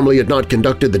 his family had not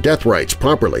conducted the death rites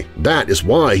properly. That is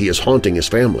why he is haunting his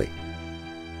family.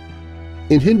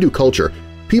 In Hindu culture,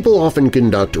 people often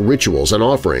conduct rituals and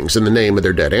offerings in the name of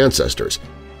their dead ancestors.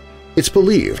 It's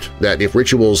believed that if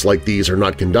rituals like these are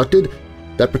not conducted,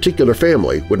 that particular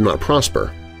family would not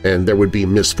prosper and there would be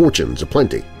misfortunes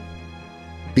aplenty.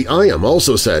 The ayam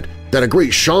also said that a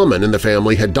great shaman in the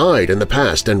family had died in the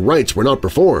past and rites were not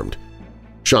performed.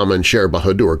 Shaman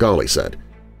Shirbahadur Ghali said,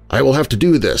 "I will have to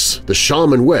do this the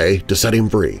shaman way to set him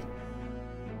free."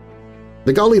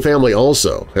 The Ghali family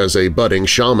also has a budding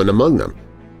shaman among them.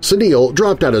 Sunil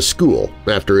dropped out of school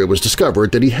after it was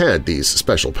discovered that he had these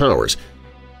special powers.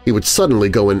 He would suddenly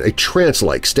go in a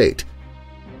trance-like state.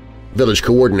 Village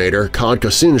coordinator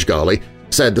Kadka Sinj Ghali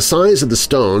said the size of the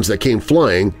stones that came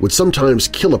flying would sometimes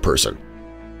kill a person.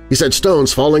 He said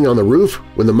stones falling on the roof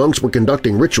when the monks were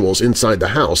conducting rituals inside the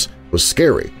house was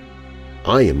scary.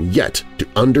 "I am yet to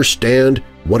understand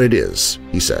what it is,"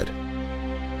 he said.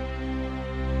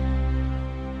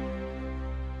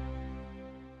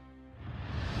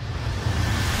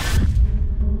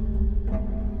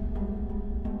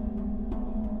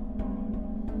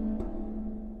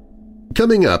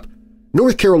 Coming up,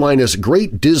 North Carolina's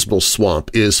Great Dismal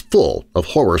Swamp is full of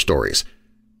horror stories,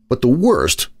 but the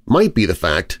worst might be the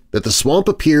fact that the swamp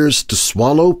appears to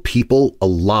swallow people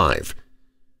alive.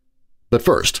 But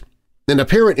first, an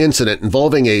apparent incident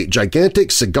involving a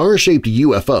gigantic cigar-shaped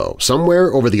UFO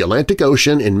somewhere over the Atlantic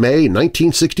Ocean in May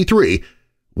 1963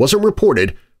 wasn't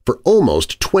reported for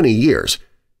almost 20 years,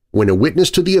 when a witness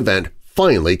to the event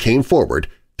finally came forward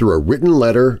through a written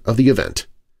letter of the event.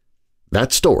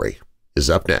 That story is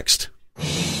up next.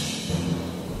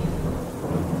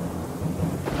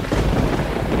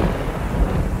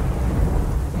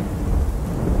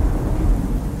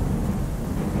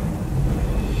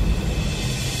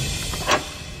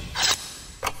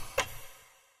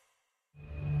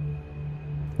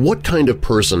 What kind of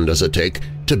person does it take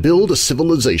to build a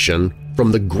civilization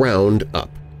from the ground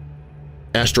up?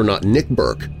 Astronaut Nick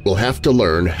Burke will have to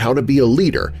learn how to be a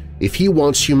leader if he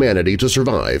wants humanity to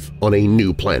survive on a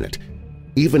new planet,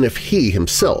 even if he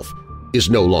himself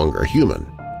is no longer human.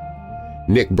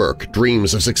 Nick Burke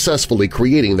dreams of successfully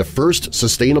creating the first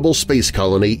sustainable space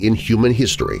colony in human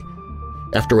history.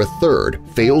 After a third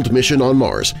failed mission on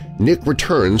Mars, Nick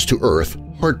returns to Earth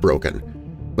heartbroken.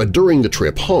 But during the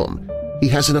trip home, he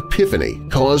has an epiphany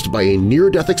caused by a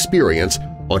near-death experience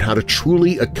on how to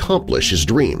truly accomplish his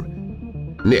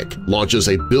dream. Nick launches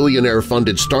a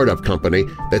billionaire-funded startup company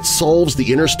that solves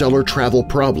the interstellar travel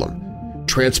problem,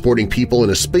 transporting people in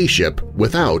a spaceship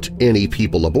without any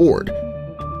people aboard.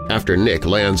 After Nick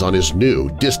lands on his new,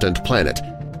 distant planet,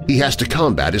 he has to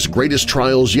combat his greatest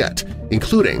trials yet,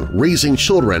 including raising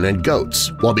children and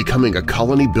goats while becoming a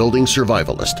colony-building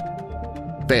survivalist.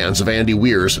 Fans of Andy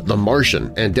Weir's The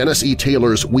Martian and Dennis E.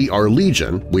 Taylor's We Are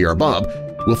Legion, We Are Bob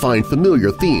will find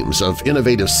familiar themes of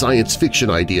innovative science fiction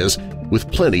ideas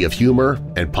with plenty of humor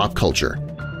and pop culture.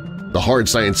 The hard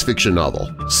science fiction novel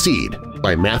Seed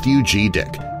by Matthew G.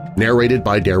 Dick, narrated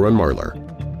by Darren Marlar.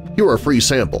 Hear a free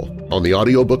sample on the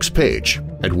audiobooks page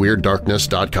at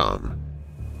WeirdDarkness.com.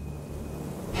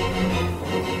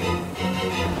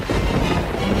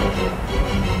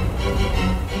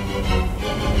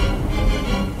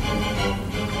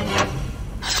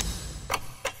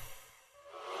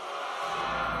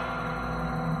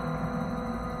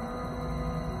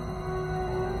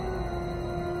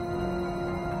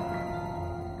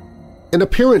 An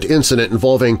apparent incident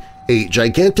involving a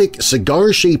gigantic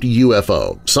cigar-shaped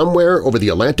UFO somewhere over the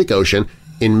Atlantic Ocean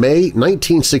in May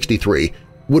 1963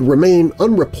 would remain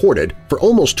unreported for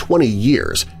almost 20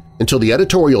 years until the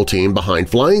editorial team behind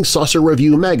Flying Saucer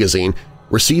Review magazine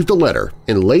received a letter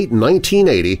in late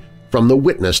 1980 from the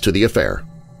witness to the affair.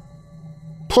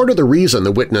 Part of the reason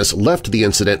the witness left the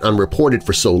incident unreported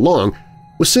for so long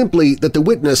was simply that the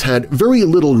witness had very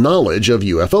little knowledge of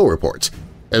UFO reports,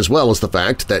 as well as the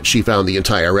fact that she found the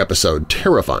entire episode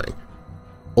terrifying.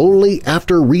 Only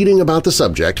after reading about the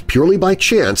subject purely by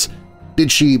chance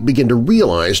did she begin to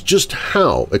realize just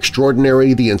how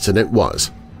extraordinary the incident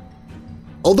was.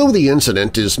 Although the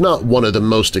incident is not one of the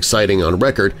most exciting on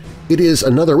record, it is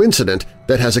another incident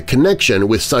that has a connection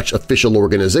with such official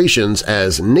organizations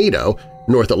as NATO,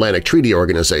 North Atlantic Treaty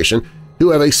Organization,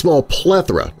 who have a small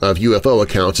plethora of UFO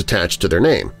accounts attached to their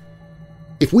name.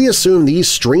 If we assume these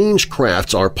strange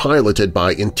crafts are piloted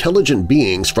by intelligent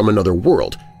beings from another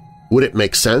world, would it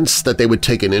make sense that they would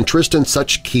take an interest in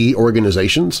such key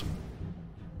organizations?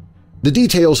 The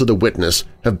details of the witness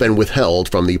have been withheld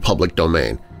from the public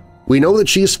domain. We know that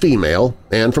she is female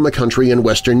and from a country in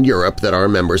Western Europe that are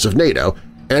members of NATO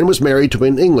and was married to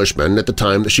an Englishman at the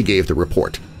time that she gave the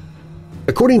report.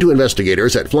 According to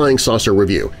investigators at Flying Saucer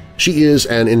Review, she is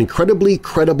an incredibly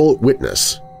credible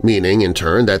witness, meaning in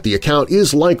turn that the account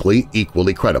is likely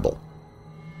equally credible.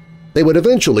 They would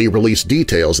eventually release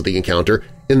details of the encounter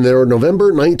in their November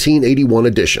 1981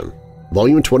 edition,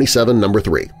 Volume 27, Number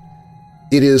 3.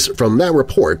 It is from that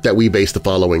report that we base the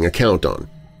following account on.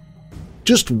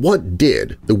 Just what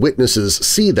did the witnesses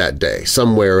see that day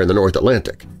somewhere in the North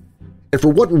Atlantic? And for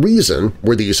what reason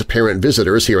were these apparent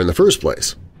visitors here in the first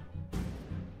place?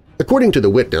 According to the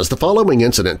witness, the following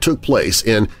incident took place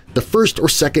in the first or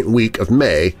second week of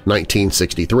May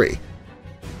 1963.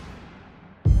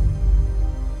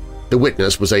 The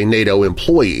witness was a NATO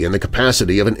employee in the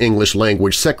capacity of an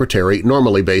English-language secretary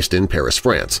normally based in Paris,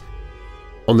 France.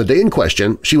 On the day in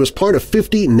question, she was part of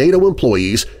 50 NATO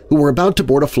employees who were about to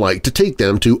board a flight to take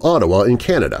them to Ottawa in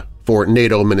Canada for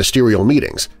NATO ministerial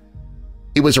meetings.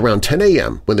 It was around 10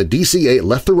 a.m. when the DC-8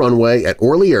 left the runway at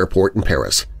Orly Airport in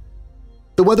Paris.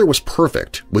 The weather was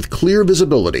perfect, with clear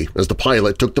visibility as the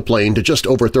pilot took the plane to just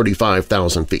over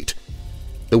 35,000 feet.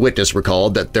 The witness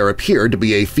recalled that there appeared to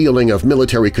be a feeling of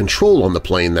military control on the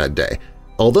plane that day,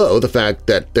 although the fact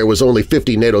that there was only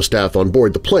 50 NATO staff on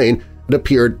board the plane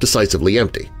appeared decisively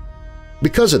empty.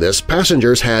 Because of this,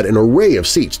 passengers had an array of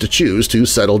seats to choose to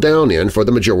settle down in for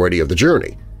the majority of the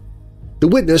journey. The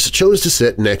witness chose to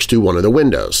sit next to one of the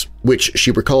windows, which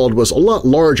she recalled was a lot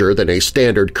larger than a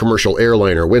standard commercial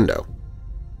airliner window.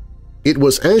 It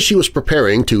was as she was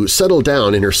preparing to settle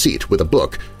down in her seat with a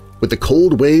book, with the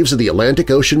cold waves of the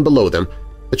Atlantic Ocean below them,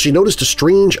 that she noticed a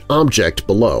strange object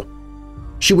below.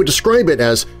 She would describe it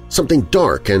as something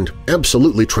dark and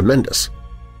absolutely tremendous.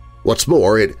 What's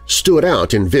more, it stood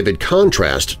out in vivid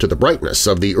contrast to the brightness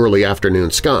of the early afternoon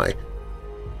sky.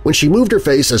 When she moved her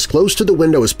face as close to the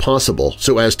window as possible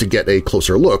so as to get a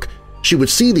closer look, she would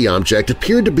see the object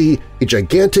appeared to be a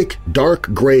gigantic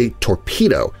dark gray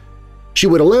torpedo. She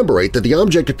would elaborate that the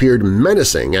object appeared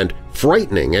menacing and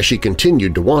frightening as she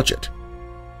continued to watch it.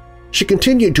 She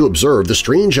continued to observe the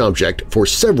strange object for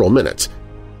several minutes.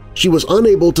 She was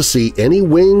unable to see any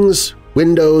wings,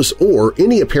 windows, or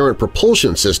any apparent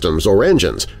propulsion systems or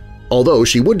engines, although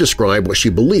she would describe what she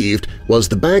believed was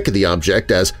the back of the object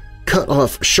as cut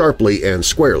off sharply and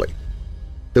squarely.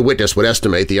 The witness would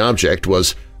estimate the object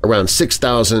was around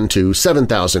 6,000 to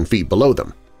 7,000 feet below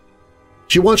them.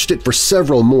 She watched it for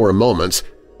several more moments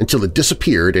until it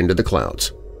disappeared into the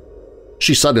clouds.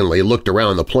 She suddenly looked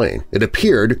around the plane. It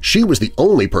appeared she was the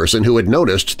only person who had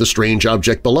noticed the strange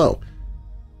object below.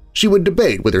 She would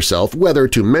debate with herself whether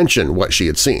to mention what she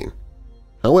had seen.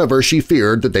 However, she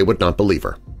feared that they would not believe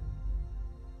her.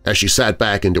 As she sat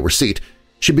back into her seat,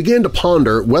 she began to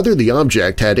ponder whether the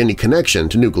object had any connection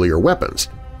to nuclear weapons.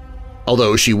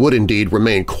 Although she would indeed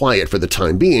remain quiet for the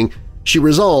time being, she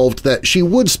resolved that she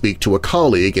would speak to a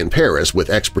colleague in Paris with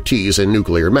expertise in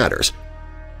nuclear matters.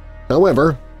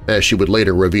 However, as she would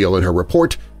later reveal in her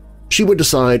report, she would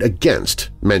decide against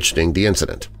mentioning the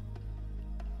incident.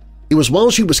 It was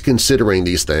while she was considering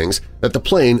these things that the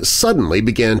plane suddenly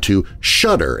began to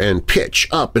shudder and pitch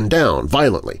up and down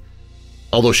violently.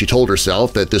 Although she told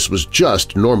herself that this was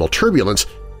just normal turbulence,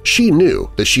 she knew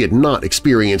that she had not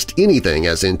experienced anything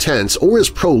as intense or as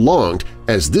prolonged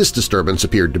as this disturbance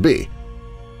appeared to be.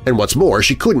 And what's more,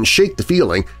 she couldn't shake the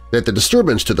feeling that the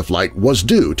disturbance to the flight was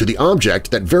due to the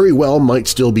object that very well might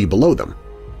still be below them.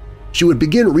 She would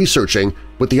begin researching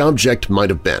what the object might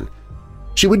have been.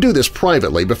 She would do this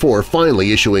privately before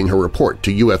finally issuing her report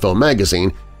to UFO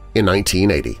magazine in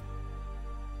 1980.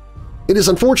 It is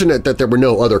unfortunate that there were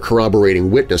no other corroborating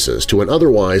witnesses to an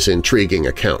otherwise intriguing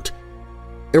account.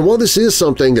 And while this is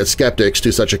something that skeptics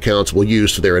to such accounts will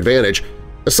use to their advantage,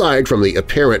 aside from the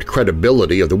apparent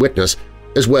credibility of the witness,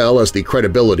 as well as the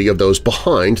credibility of those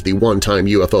behind the one-time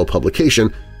UFO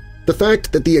publication, the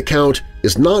fact that the account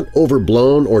is not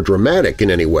overblown or dramatic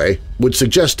in any way would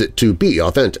suggest it to be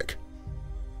authentic.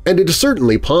 And it is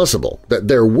certainly possible that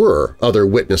there were other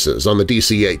witnesses on the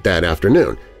DC-8 that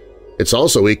afternoon. It's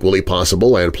also equally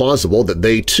possible and plausible that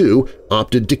they, too,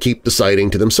 opted to keep the sighting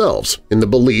to themselves in the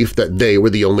belief that they were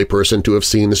the only person to have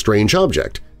seen the strange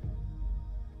object.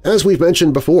 As we've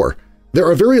mentioned before, there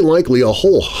are very likely a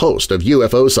whole host of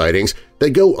UFO sightings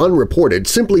that go unreported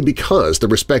simply because the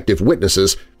respective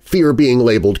witnesses fear being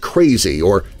labeled crazy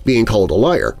or being called a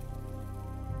liar.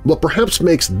 What perhaps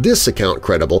makes this account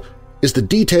credible is the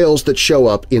details that show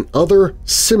up in other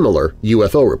similar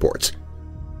UFO reports,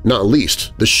 not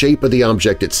least the shape of the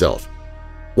object itself.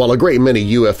 While a great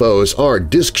many UFOs are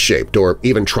disc-shaped or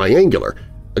even triangular,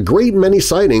 a great many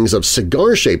sightings of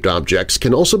cigar-shaped objects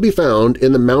can also be found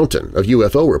in the mountain of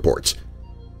UFO reports.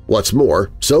 What's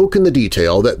more, so can the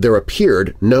detail that there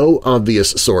appeared no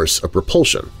obvious source of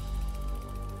propulsion.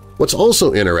 What's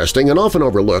also interesting and often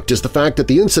overlooked is the fact that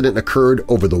the incident occurred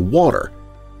over the water.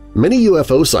 Many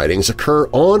UFO sightings occur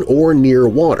on or near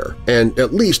water, and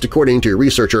at least according to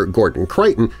researcher Gordon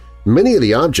Crichton, many of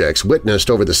the objects witnessed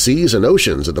over the seas and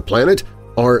oceans of the planet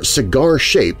are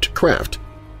cigar-shaped craft.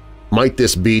 Might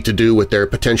this be to do with their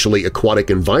potentially aquatic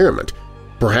environment?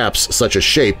 Perhaps such a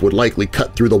shape would likely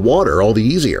cut through the water all the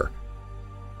easier.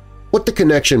 What the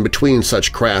connection between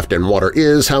such craft and water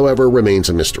is, however, remains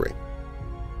a mystery.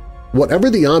 Whatever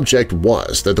the object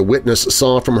was that the witness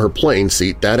saw from her plane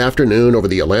seat that afternoon over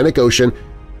the Atlantic Ocean,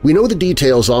 we know the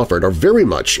details offered are very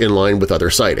much in line with other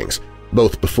sightings,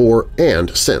 both before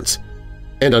and since.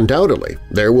 And undoubtedly,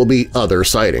 there will be other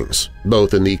sightings,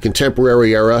 both in the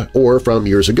contemporary era or from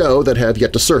years ago that have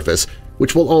yet to surface,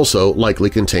 which will also likely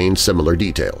contain similar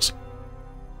details.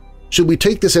 Should we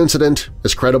take this incident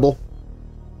as credible?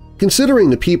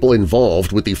 Considering the people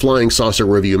involved with the Flying Saucer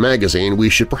Review magazine, we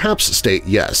should perhaps state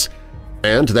yes,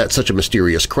 and that such a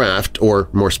mysterious craft, or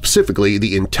more specifically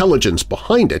the intelligence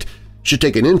behind it, should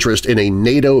take an interest in a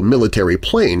NATO military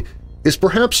plane is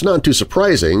perhaps not too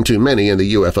surprising to many in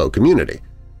the UFO community.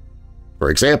 For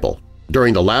example,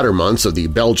 during the latter months of the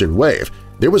Belgian wave,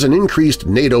 there was an increased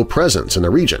NATO presence in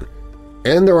the region,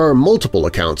 and there are multiple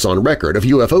accounts on record of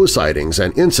UFO sightings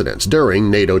and incidents during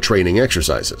NATO training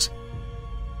exercises.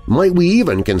 Might we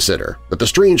even consider that the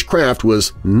strange craft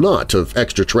was not of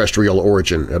extraterrestrial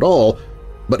origin at all,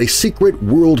 but a secret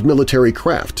world military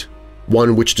craft,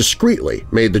 one which discreetly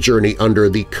made the journey under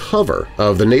the cover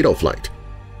of the NATO flight?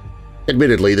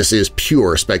 Admittedly, this is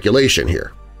pure speculation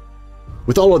here.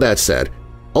 With all of that said,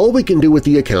 all we can do with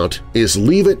the account is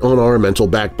leave it on our mental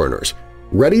backburners,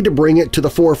 ready to bring it to the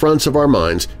forefronts of our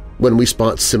minds when we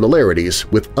spot similarities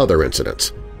with other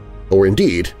incidents, or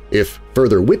indeed if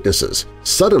further witnesses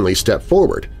suddenly step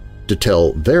forward to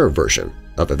tell their version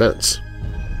of events.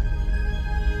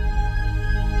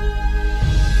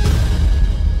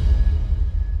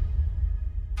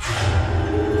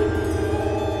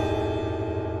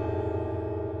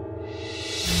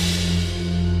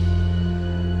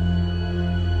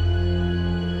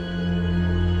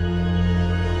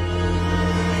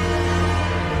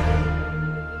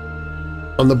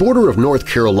 On the border of North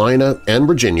Carolina and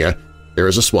Virginia, there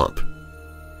is a swamp.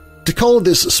 To call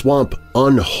this swamp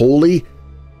unholy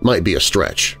might be a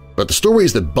stretch, but the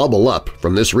stories that bubble up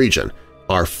from this region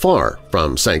are far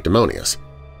from sanctimonious.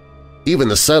 Even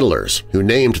the settlers who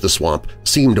named the swamp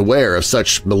seemed aware of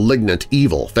such malignant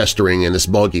evil festering in this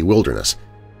boggy wilderness.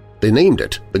 They named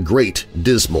it the Great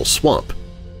Dismal Swamp,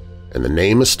 and the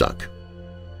name has stuck.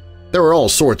 There are all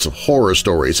sorts of horror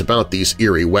stories about these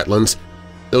eerie wetlands.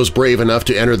 Those brave enough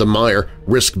to enter the mire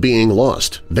risk being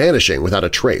lost, vanishing without a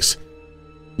trace.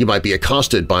 You might be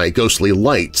accosted by ghostly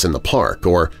lights in the park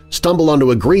or stumble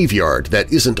onto a graveyard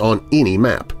that isn't on any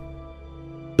map.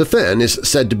 The fen is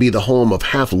said to be the home of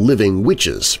half-living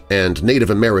witches and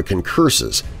Native American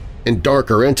curses, and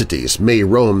darker entities may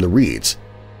roam the reeds.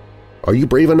 Are you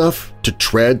brave enough to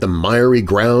tread the miry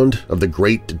ground of the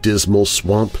Great Dismal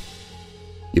Swamp?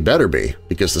 You better be,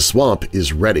 because the swamp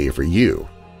is ready for you.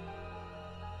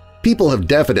 People have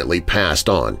definitely passed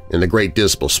on in the Great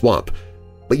Dismal Swamp,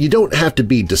 but you don't have to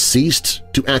be deceased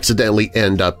to accidentally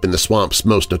end up in the swamp's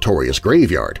most notorious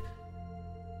graveyard.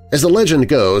 As the legend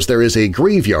goes, there is a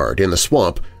graveyard in the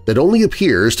swamp that only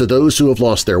appears to those who have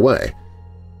lost their way.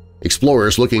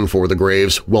 Explorers looking for the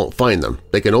graves won't find them.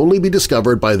 They can only be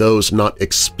discovered by those not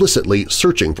explicitly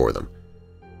searching for them.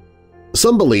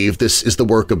 Some believe this is the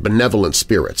work of benevolent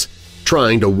spirits,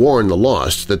 trying to warn the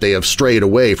lost that they have strayed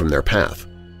away from their path.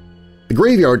 The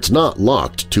graveyard's not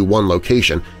locked to one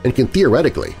location and can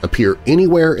theoretically appear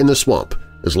anywhere in the swamp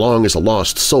as long as a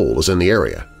lost soul is in the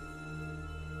area.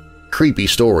 Creepy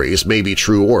stories may be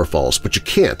true or false, but you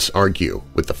can't argue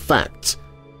with the facts.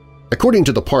 According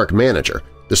to the park manager,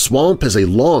 the swamp has a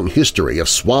long history of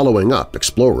swallowing up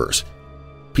explorers.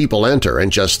 People enter and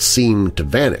just seem to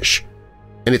vanish,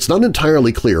 and it's not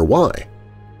entirely clear why.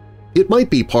 It might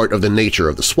be part of the nature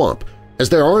of the swamp, as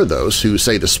there are those who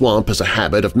say the swamp has a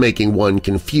habit of making one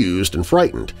confused and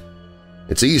frightened.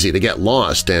 It's easy to get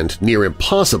lost and near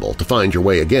impossible to find your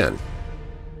way again.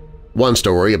 One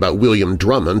story about William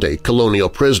Drummond, a colonial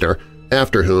prisoner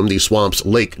after whom the swamp's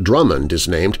Lake Drummond is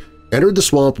named, entered the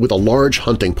swamp with a large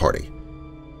hunting party.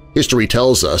 History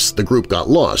tells us the group got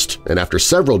lost, and after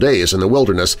several days in the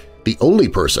wilderness, the only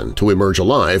person to emerge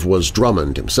alive was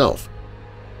Drummond himself.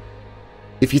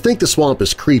 If you think the swamp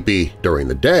is creepy during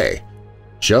the day,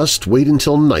 just wait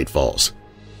until night falls.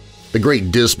 The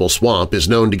Great Dismal Swamp is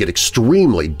known to get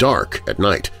extremely dark at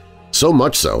night, so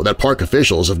much so that park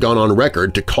officials have gone on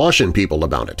record to caution people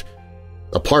about it.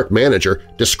 A park manager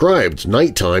described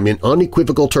nighttime in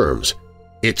unequivocal terms.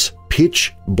 It's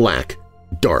pitch black,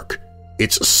 dark.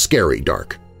 It's scary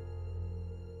dark.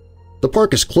 The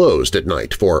park is closed at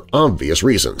night for obvious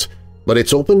reasons, but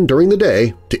it's open during the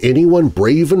day to anyone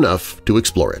brave enough to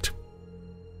explore it.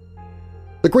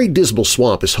 The Great Dismal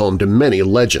Swamp is home to many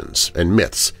legends and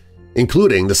myths,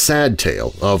 including the sad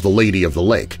tale of the Lady of the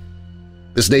Lake.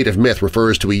 This native myth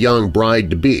refers to a young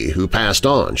bride-to-be who passed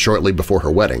on shortly before her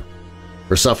wedding.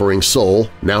 Her suffering soul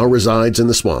now resides in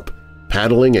the swamp,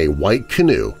 paddling a white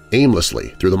canoe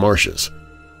aimlessly through the marshes.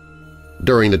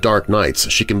 During the dark nights,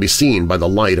 she can be seen by the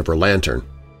light of her lantern.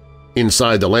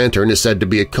 Inside the lantern is said to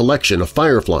be a collection of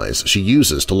fireflies she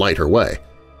uses to light her way.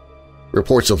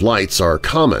 Reports of lights are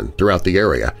common throughout the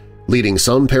area, leading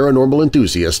some paranormal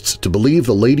enthusiasts to believe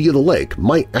the Lady of the Lake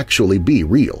might actually be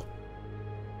real.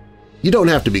 You don't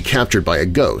have to be captured by a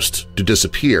ghost to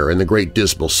disappear in the Great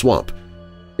Dismal Swamp.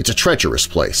 It's a treacherous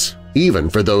place, even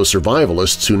for those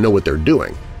survivalists who know what they're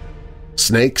doing.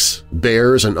 Snakes,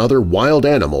 bears, and other wild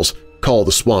animals call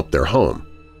the swamp their home.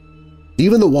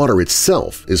 Even the water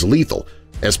itself is lethal,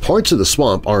 as parts of the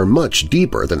swamp are much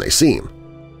deeper than they seem.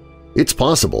 It's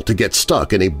possible to get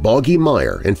stuck in a boggy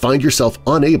mire and find yourself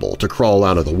unable to crawl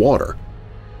out of the water.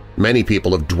 Many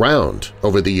people have drowned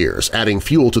over the years, adding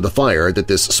fuel to the fire that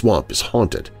this swamp is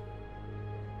haunted.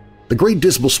 The Great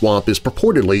Dismal Swamp is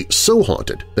purportedly so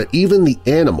haunted that even the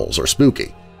animals are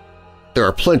spooky. There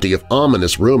are plenty of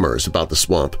ominous rumors about the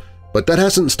swamp, but that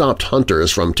hasn't stopped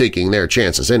hunters from taking their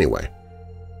chances anyway.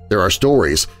 There are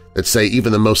stories that say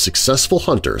even the most successful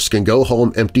hunters can go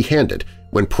home empty-handed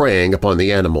when preying upon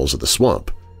the animals of the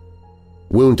swamp.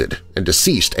 Wounded and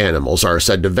deceased animals are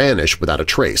said to vanish without a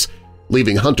trace,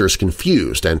 leaving hunters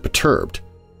confused and perturbed.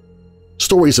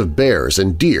 Stories of bears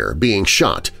and deer being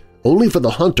shot only for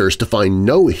the hunters to find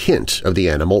no hint of the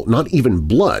animal, not even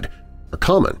blood, are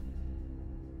common.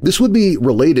 This would be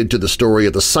related to the story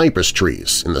of the cypress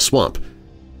trees in the swamp,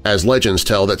 as legends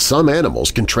tell that some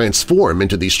animals can transform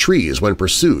into these trees when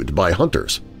pursued by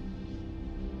hunters.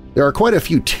 There are quite a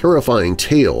few terrifying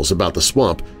tales about the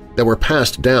swamp that were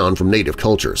passed down from native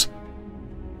cultures.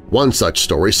 One such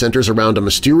story centers around a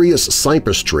mysterious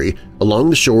cypress tree along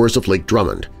the shores of Lake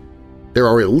Drummond. There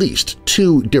are at least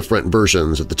 2 different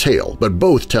versions of the tale, but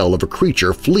both tell of a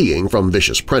creature fleeing from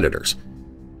vicious predators.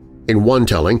 In one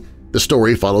telling, the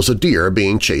story follows a deer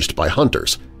being chased by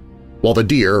hunters. While the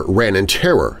deer ran in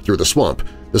terror through the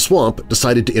swamp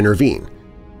decided to intervene.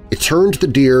 It turned the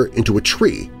deer into a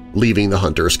tree, leaving the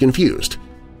hunters confused.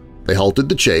 They halted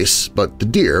the chase, but the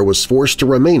deer was forced to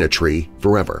remain a tree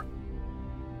forever.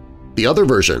 The other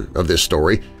version of this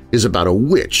story is about a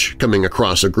witch coming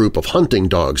across a group of hunting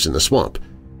dogs in the swamp.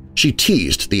 She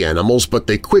teased the animals, but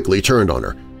they quickly turned on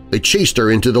her. They chased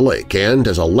her into the lake, and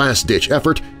as a last-ditch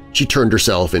effort, she turned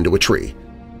herself into a tree.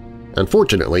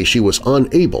 Unfortunately, she was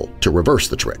unable to reverse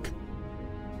the trick.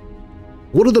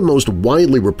 One of the most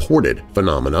widely reported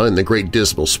phenomena in the Great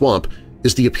Dismal Swamp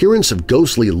is the appearance of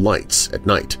ghostly lights at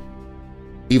night.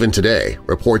 Even today,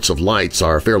 reports of lights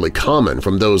are fairly common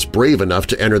from those brave enough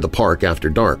to enter the park after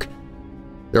dark.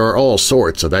 There are all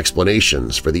sorts of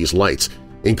explanations for these lights,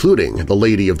 including the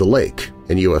Lady of the Lake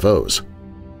and UFOs.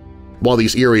 While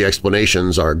these eerie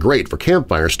explanations are great for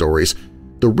campfire stories,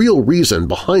 the real reason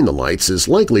behind the lights is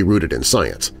likely rooted in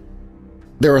science.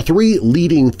 There are 3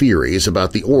 leading theories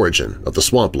about the origin of the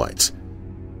swamp lights.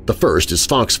 The first is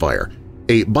foxfire,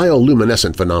 a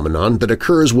bioluminescent phenomenon that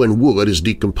occurs when wood is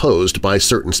decomposed by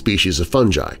certain species of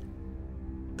fungi.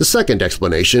 The second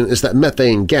explanation is that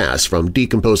methane gas from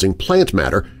decomposing plant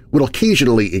matter will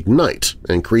occasionally ignite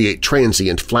and create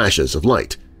transient flashes of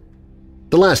light.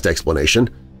 The last explanation,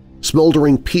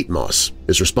 smoldering peat moss,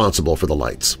 is responsible for the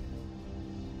lights.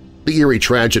 The eerie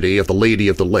tragedy of the Lady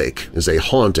of the Lake is a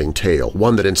haunting tale,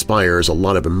 one that inspires a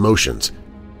lot of emotions.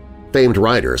 Famed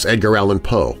writers Edgar Allan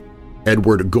Poe,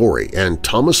 Edward Gorey, and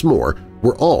Thomas Moore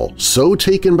were all so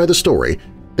taken by the story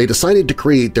they decided to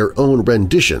create their own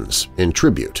renditions in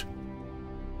tribute.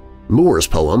 Moore's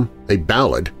poem, a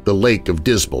ballad, The Lake of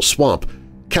Dismal Swamp,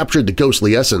 captured the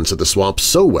ghostly essence of the swamp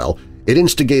so well it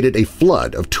instigated a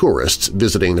flood of tourists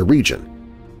visiting the region.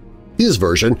 His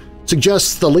version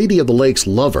suggests the Lady of the Lake's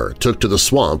lover took to the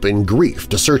swamp in grief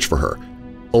to search for her,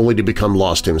 only to become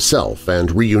lost himself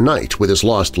and reunite with his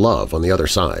lost love on the other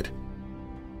side.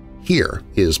 Here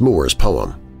is Moore's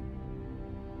poem.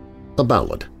 A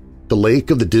Ballad, The Lake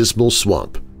of the Dismal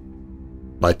Swamp,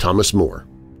 by Thomas Moore,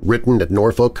 written at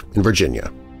Norfolk in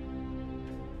Virginia.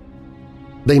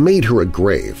 They made her a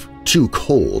grave, too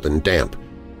cold and damp,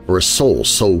 for a soul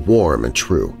so warm and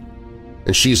true,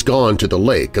 and she's gone to the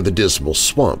lake of the Dismal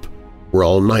Swamp, where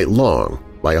all night long,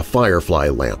 by a firefly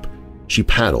lamp, she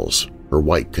paddles her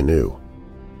white canoe.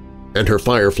 And her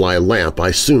firefly lamp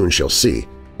I soon shall see,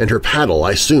 and her paddle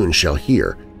I soon shall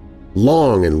hear.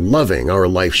 Long and loving our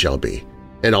life shall be,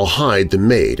 and I'll hide the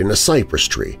maid in a cypress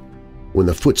tree when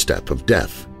the footstep of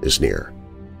death is near.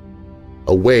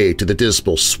 Away to the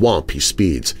dismal swamp he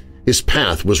speeds. His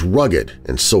path was rugged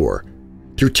and sore,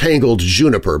 through tangled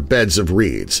juniper beds of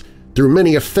reeds, through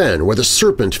many a fen where the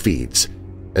serpent feeds,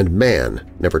 and man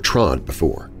never trod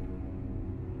before.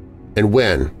 And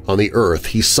when on the earth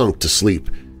he sunk to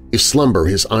sleep, if slumber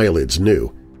his eyelids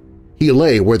knew, he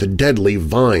lay where the deadly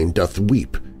vine doth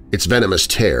weep, its venomous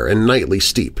tear and nightly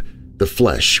steep the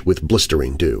flesh with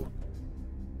blistering dew.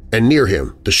 And near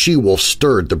him the she-wolf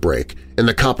stirred the brake, and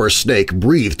the copper snake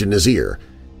breathed in his ear,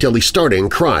 till he starting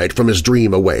cried from his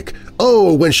dream awake,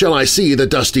 "Oh, when shall I see the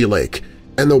dusty lake,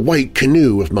 and the white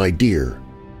canoe of my dear?"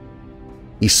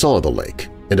 He saw the lake,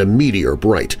 and a meteor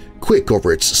bright, quick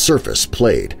over its surface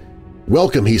played.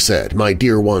 "Welcome," he said, "my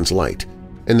dear one's light,"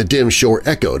 and the dim shore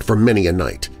echoed for many a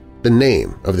night the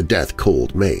name of the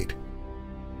death-cold maid.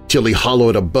 Till he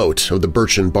hollowed a boat of the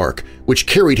birchen bark, which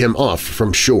carried him off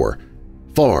from shore.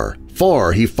 Far,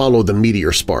 far he followed the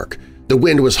meteor spark. The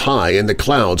wind was high and the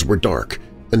clouds were dark,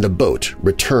 and the boat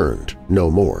returned no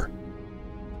more.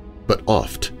 But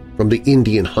oft from the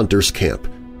Indian hunter's camp,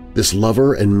 this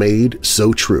lover and maid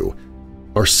so true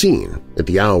are seen at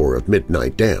the hour of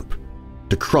midnight damp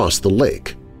to cross the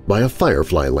lake by a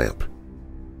firefly lamp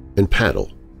and paddle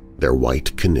their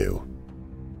white canoe.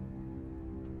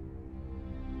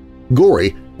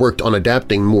 Gorey worked on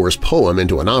adapting Moore's poem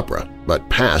into an opera, but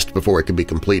passed before it could be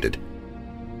completed.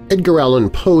 Edgar Allan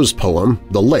Poe's poem,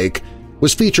 The Lake,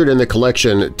 was featured in the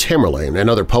collection Tamerlane and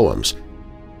Other Poems.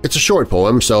 It's a short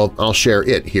poem, so I'll share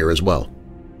it here as well.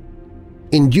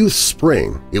 In youth's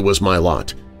spring it was my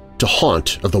lot to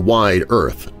haunt of the wide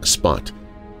earth a spot,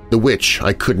 the which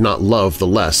I could not love the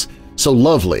less, so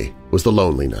lovely was the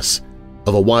loneliness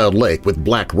of a wild lake with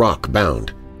black rock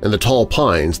bound, and the tall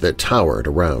pines that towered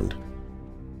around.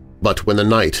 But when the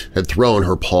night had thrown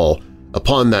her pall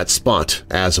upon that spot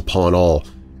as upon all,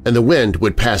 and the wind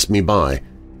would pass me by,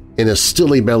 in a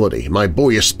stilly melody my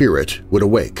boyish spirit would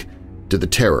awake to the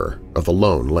terror of the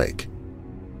lone lake.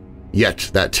 Yet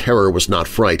that terror was not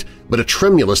fright, but a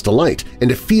tremulous delight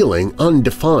and a feeling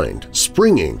undefined,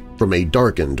 springing from a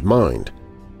darkened mind.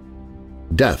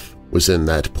 Death was in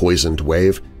that poisoned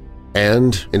wave,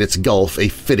 and in its gulf a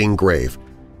fitting grave,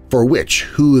 for which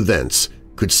who thence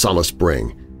could solace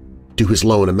bring, to his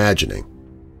lone imagining,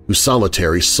 whose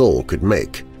solitary soul could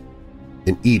make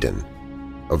an Eden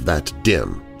of that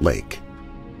dim lake.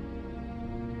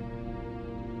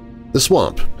 The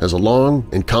swamp has a long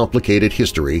and complicated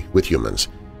history with humans.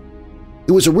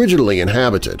 It was originally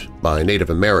inhabited by Native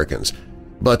Americans,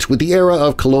 but with the era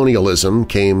of colonialism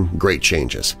came great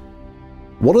changes.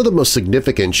 One of the most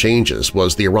significant changes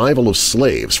was the arrival of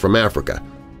slaves from Africa,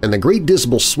 and the Great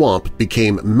Dismal Swamp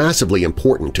became massively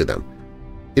important to them.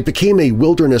 It became a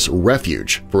wilderness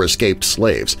refuge for escaped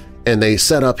slaves, and they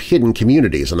set up hidden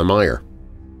communities in the mire.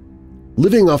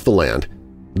 Living off the land,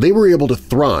 they were able to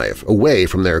thrive away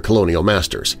from their colonial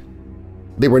masters.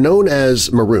 They were known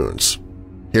as Maroons.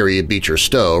 Harriet Beecher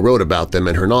Stowe wrote about them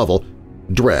in her novel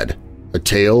Dread, A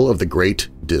Tale of the Great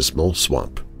Dismal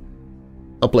Swamp.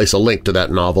 I'll place a link to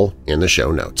that novel in the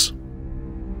show notes.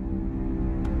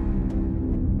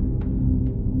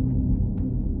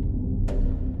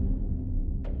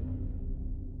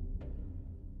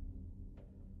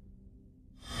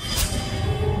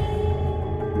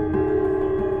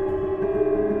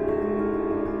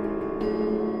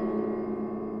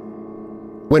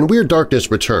 When Weird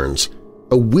Darkness returns,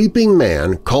 a weeping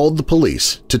man called the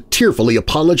police to tearfully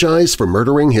apologize for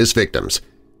murdering his victims.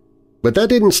 But that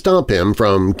didn't stop him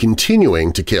from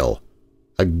continuing to kill,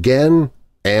 again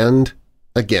and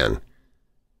again.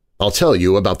 I'll tell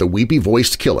you about the Weepy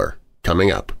Voiced Killer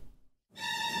coming up.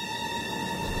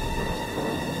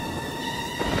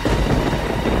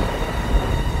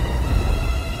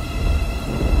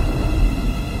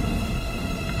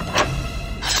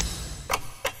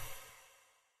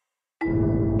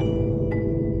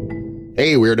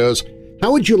 Hey Weirdos!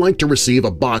 How would you like to receive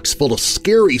a box full of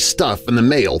scary stuff in the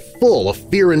mail full of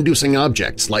fear-inducing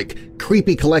objects like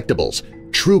creepy collectibles,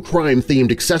 true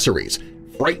crime-themed accessories,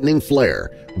 frightening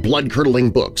flair, blood-curdling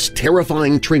books,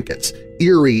 terrifying trinkets,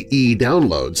 eerie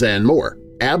e-downloads, and more,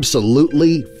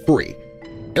 absolutely free?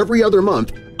 Every other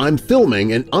month, I'm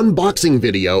filming an unboxing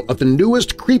video of the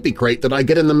newest creepy crate that I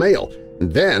get in the mail.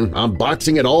 Then I'm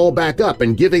boxing it all back up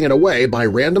and giving it away by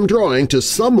random drawing to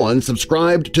someone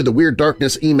subscribed to the Weird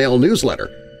Darkness email newsletter.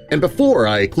 And before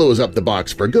I close up the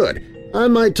box for good, I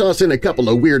might toss in a couple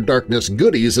of Weird Darkness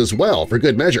goodies as well for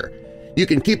good measure. You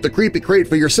can keep the creepy crate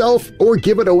for yourself or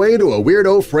give it away to a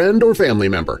weirdo friend or family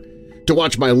member. To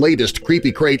watch my latest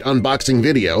Creepy Crate unboxing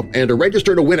video and to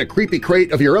register to win a Creepy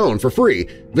Crate of your own for free,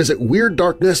 visit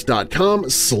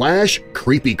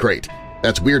WeirdDarkness.com/creepycrate.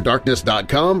 That's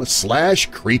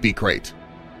WeirdDarkness.com/creepycrate.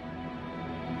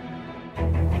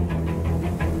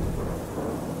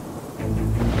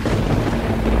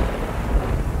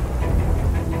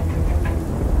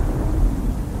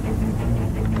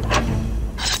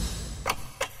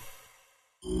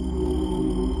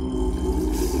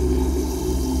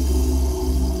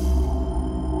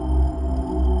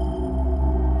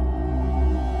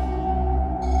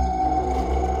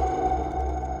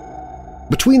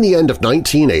 Between the end of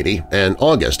 1980 and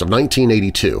August of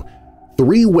 1982,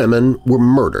 3 women were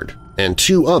murdered and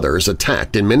 2 others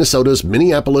attacked in Minnesota's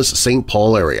Minneapolis-St.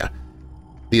 Paul area.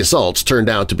 The assaults turned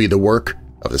out to be the work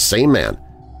of the same man,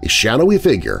 a shadowy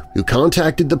figure who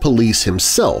contacted the police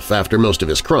himself after most of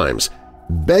his crimes,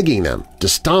 begging them to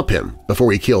stop him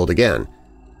before he killed again.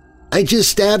 "I just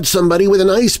stabbed somebody with an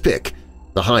ice pick,"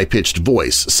 the high-pitched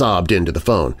voice sobbed into the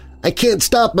phone. "I can't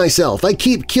stop myself. I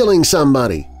keep killing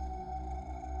somebody."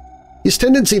 His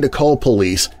tendency to call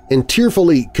police and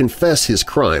tearfully confess his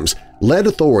crimes led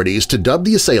authorities to dub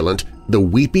the assailant the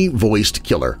Weepy Voiced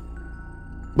Killer.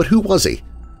 But who was he,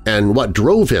 and what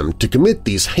drove him to commit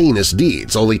these heinous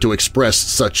deeds only to express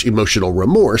such emotional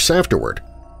remorse afterward?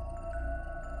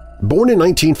 Born in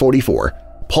 1944,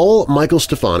 Paul Michael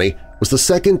Stefani was the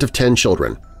second of 10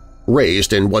 children,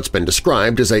 raised in what's been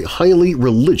described as a highly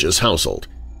religious household.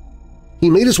 He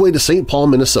made his way to St. Paul,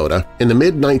 Minnesota in the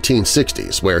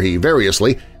mid-1960s, where he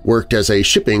variously worked as a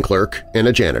shipping clerk and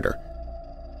a janitor.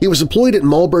 He was employed at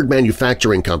Malberg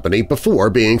Manufacturing Company before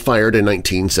being fired in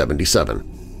 1977.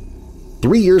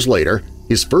 3 years later,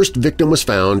 his first victim was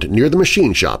found near the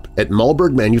machine shop at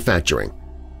Malberg Manufacturing.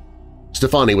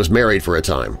 Stefani was married for a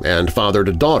time and fathered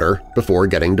a daughter before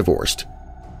getting divorced.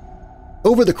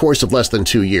 Over the course of less than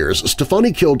 2 years,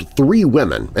 Stefani killed 3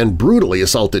 women and brutally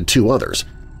assaulted 2 others.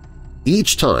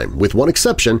 Each time, with one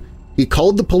exception, he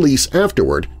called the police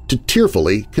afterward to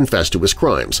tearfully confess to his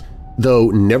crimes, though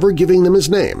never giving them his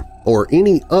name or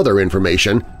any other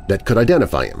information that could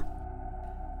identify him.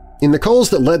 In the calls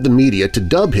that led the media to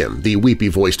dub him the Weepy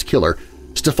Voiced Killer,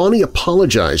 Stefani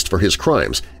apologized for his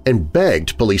crimes and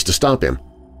begged police to stop him.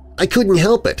 "I couldn't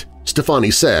help it,"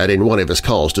 Stefani said in one of his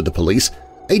calls to the police.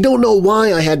 "I don't know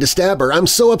why I had to stab her. I'm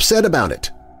so upset about it."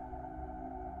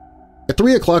 At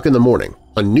 3 o'clock in the morning,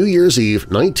 on New Year's Eve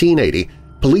 1980,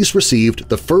 police received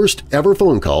the first ever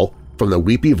phone call from the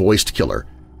Weepy Voiced Killer,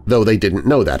 though they didn't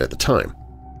know that at the time.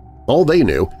 All they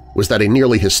knew was that a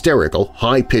nearly hysterical,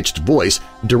 high-pitched voice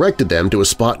directed them to a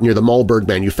spot near the Malberg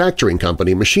Manufacturing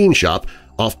Company machine shop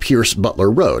off Pierce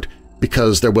Butler Road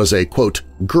because there was a, quote,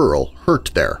 "girl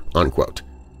hurt there," unquote.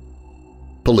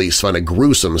 Police found a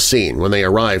gruesome scene when they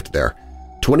arrived there.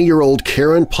 20-year-old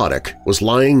Karen Potok was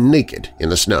lying naked in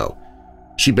the snow.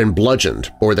 She'd been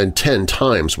bludgeoned more than 10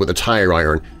 times with a tire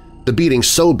iron, the beating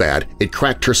so bad it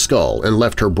cracked her skull and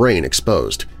left her brain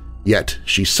exposed. Yet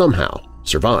she somehow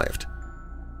survived.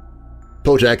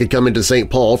 Potok had come into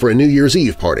St. Paul for a New Year's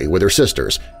Eve party with her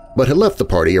sisters, but had left the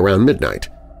party around midnight.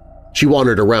 She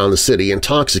wandered around the city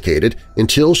intoxicated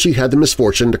until she had the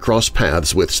misfortune to cross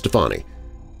paths with Stefani.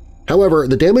 However,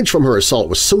 the damage from her assault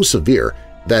was so severe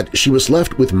that she was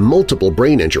left with multiple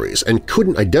brain injuries and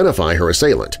couldn't identify her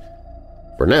assailant.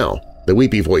 For now, the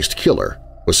Weepy-Voiced Killer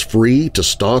was free to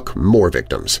stalk more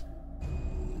victims.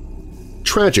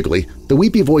 Tragically, the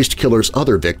Weepy-Voiced Killer's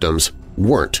other victims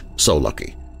weren't so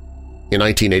lucky. In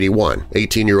 1981,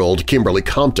 18-year-old Kimberly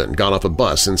Compton got off a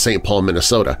bus in St. Paul,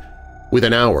 Minnesota.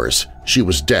 Within hours, she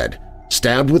was dead,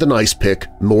 stabbed with an ice pick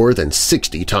more than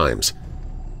 60 times.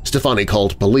 Stefani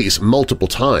called police multiple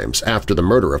times after the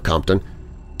murder of Compton.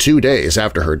 2 days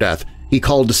after her death, he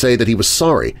called to say that he was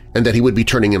sorry and that he would be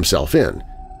turning himself in.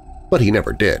 But he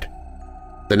never did.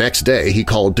 The next day, he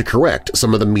called to correct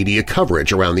some of the media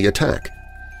coverage around the attack.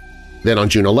 Then on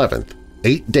June 11th,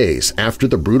 8 days after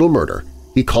the brutal murder,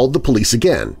 he called the police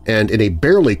again and in a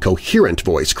barely coherent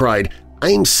voice cried,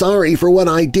 "I'm sorry for what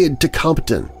I did to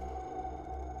Compton."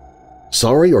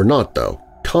 Sorry or not, though,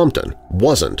 Compton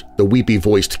wasn't the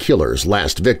Weepy-Voiced Killer's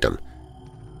last victim.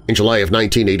 In July of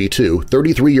 1982,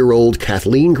 33-year-old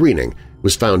Kathleen Greening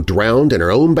was found drowned in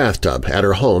her own bathtub at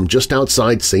her home just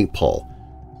outside St. Paul.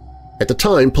 At the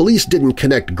time, police didn't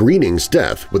connect Greening's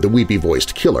death with the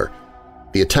Weepy-Voiced Killer.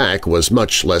 The attack was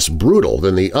much less brutal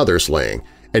than the other slaying,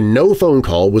 and no phone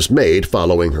call was made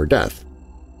following her death.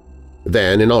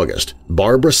 Then, in August,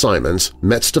 Barbara Simons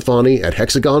met Stefani at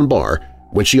Hexagon Bar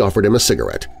when she offered him a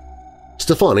cigarette.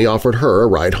 Stefani offered her a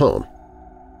ride home.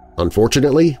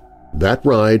 Unfortunately, that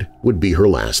ride would be her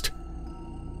last.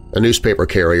 A newspaper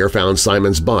carrier found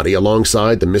Simons' body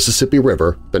alongside the Mississippi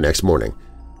River the next morning.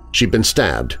 She'd been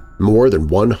stabbed more than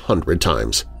 100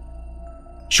 times.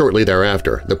 Shortly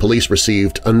thereafter, the police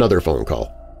received another phone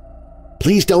call.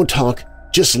 "Please don't talk,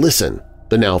 just listen,"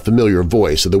 the now familiar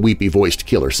voice of the Weepy-Voiced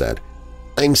Killer said.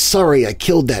 "I'm sorry I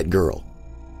killed that girl."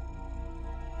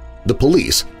 The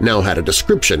police now had a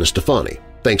description of Stefani,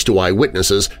 thanks to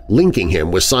eyewitnesses linking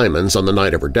him with Simons on the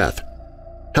night of her death.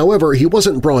 However, he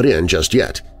wasn't brought in just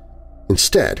yet.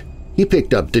 Instead, he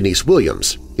picked up Denise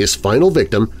Williams, his final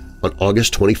victim, on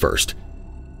August 21st.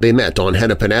 They met on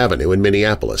Hennepin Avenue in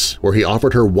Minneapolis, where he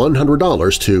offered her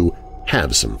 $100 to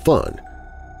have some fun.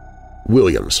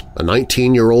 Williams, a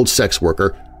 19-year-old sex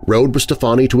worker, rode with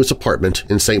Stefani to his apartment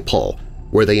in St. Paul,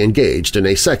 where they engaged in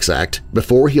a sex act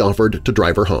before he offered to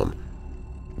drive her home.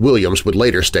 Williams would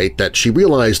later state that she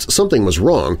realized something was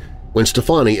wrong when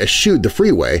Stefani eschewed the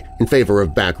freeway in favor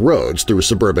of back roads through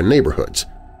suburban neighborhoods.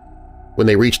 When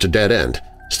they reached a dead end,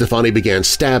 Stefani began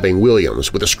stabbing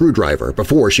Williams with a screwdriver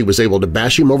before she was able to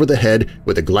bash him over the head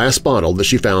with a glass bottle that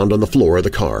she found on the floor of the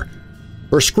car.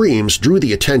 Her screams drew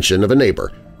the attention of a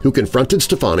neighbor, who confronted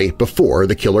Stefani before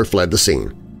the killer fled the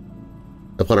scene.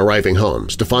 Upon arriving home,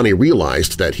 Stefani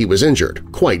realized that he was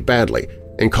injured quite badly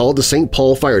and called the St.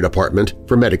 Paul Fire Department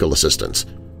for medical assistance.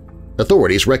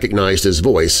 Authorities recognized his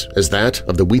voice as that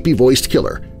of the Weepy-Voiced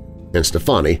Killer, and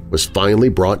Stefani was finally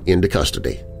brought into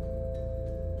custody.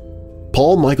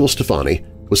 Paul Michael Stefani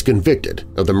was convicted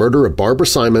of the murder of Barbara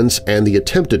Simons and the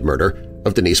attempted murder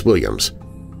of Denise Williams.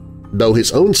 Though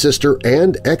his own sister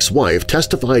and ex-wife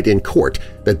testified in court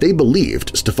that they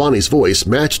believed Stefani's voice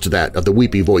matched that of the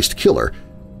Weepy-Voiced Killer,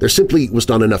 there simply was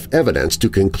not enough evidence to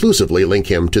conclusively link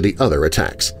him to the other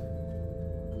attacks.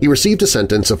 He received a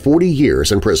sentence of 40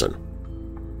 years in prison.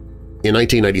 In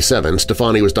 1997,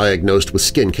 Stefani was diagnosed with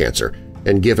skin cancer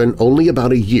and given only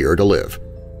about a year to live.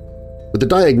 With the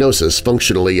diagnosis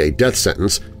functionally a death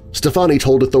sentence, Stefani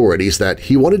told authorities that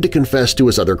he wanted to confess to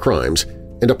his other crimes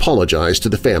and apologized to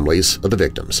the families of the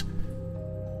victims.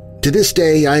 "To this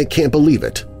day, I can't believe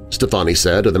it," Stefani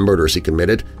said of the murders he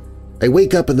committed. "I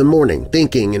wake up in the morning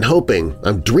thinking and hoping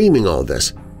I'm dreaming all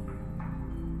this."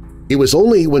 It was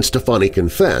only when Stefani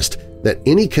confessed that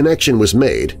any connection was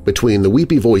made between the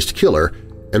Weepy Voiced Killer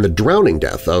and the drowning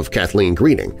death of Kathleen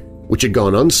Greening, which had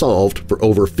gone unsolved for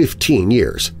over 15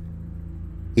 years.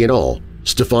 In all,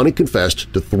 Stefani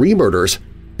confessed to 3 murders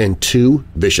and 2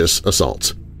 vicious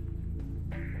assaults.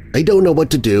 "I don't know what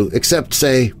to do except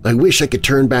say, I wish I could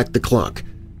turn back the clock,"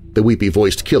 the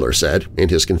Weepy-Voiced Killer said in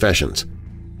his confessions.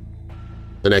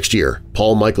 The next year,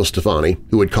 Paul Michael Stefani,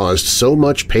 who had caused so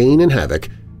much pain and havoc,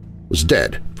 was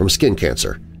dead from skin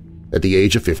cancer at the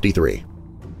age of 53.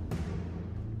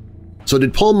 So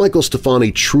did Paul Michael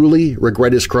Stefani truly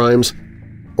regret his crimes,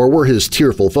 or were his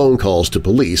tearful phone calls to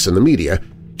police and the media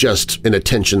just an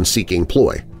attention-seeking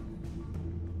ploy?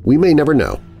 We may never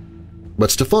know,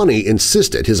 but Stefani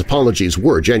insisted his apologies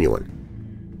were genuine.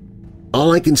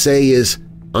 "All I can say is,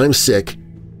 I'm sick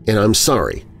and I'm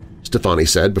sorry," Stefani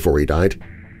said before he died.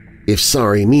 "If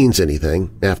sorry means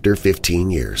anything after 15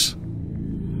 years.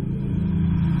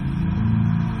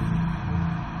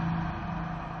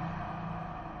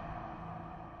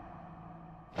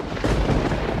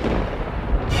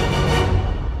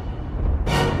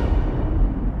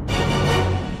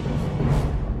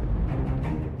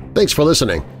 Thanks for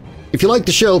listening. If you like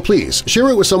the show, please share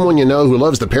it with someone you know who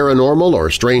loves the paranormal or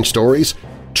strange stories,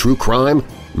 true crime,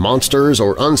 monsters,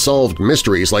 or unsolved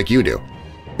mysteries like you do.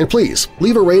 And please,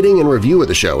 leave a rating and review of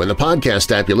the show in the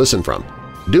podcast app you listen from.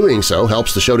 Doing so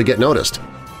helps the show to get noticed.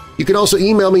 You can also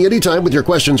email me anytime with your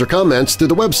questions or comments through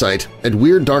the website at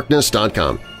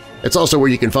WeirdDarkness.com. It's also where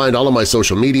you can find all of my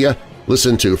social media,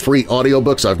 listen to free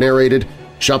audiobooks I've narrated,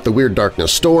 shop the Weird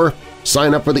Darkness store,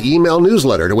 sign up for the email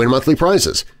newsletter to win monthly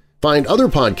prizes, find other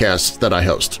podcasts that I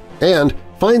host, and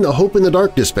find the Hope in the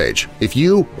Darkness page if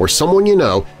you or someone you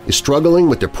know is struggling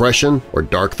with depression or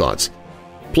dark thoughts.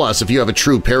 Plus, if you have a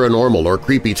true paranormal or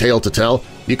creepy tale to tell,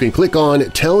 you can click on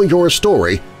Tell Your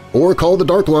Story or call the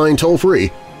Dark Line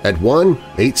toll-free at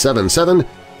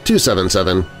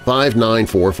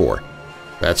 1-877-277-5944.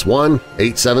 That's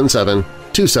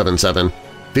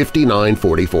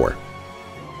 1-877-277-5944.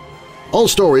 All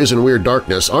stories in Weird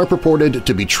Darkness are purported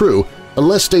to be true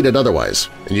unless stated otherwise,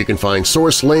 and you can find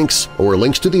source links or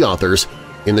links to the authors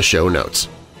in the show notes.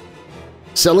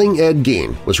 Selling Ed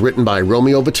Gein was written by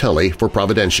Romeo Vitelli for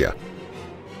Providentia.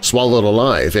 Swallowed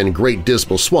Alive in Great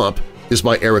Dismal Swamp is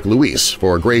by Eric Luis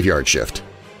for Graveyard Shift.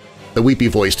 The Weepy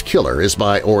Voiced Killer is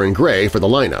by Oren Gray for The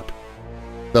Lineup.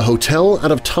 The Hotel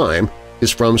Out of Time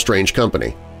is from Strange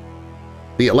Company.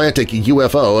 The Atlantic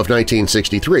UFO of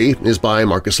 1963 is by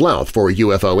Marcus Louth for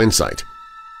UFO Insight.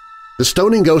 The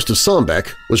Stoning Ghost of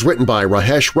Sombek was written by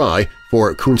Rahesh Rai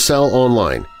for Kunsel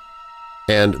Online,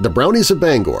 and The Brownies of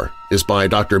Bangor is by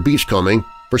Dr. Beachcombing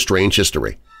for Strange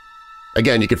History.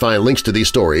 Again, you can find links to these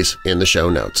stories in the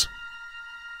show notes.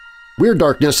 Weird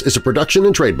Darkness is a production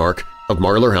and trademark of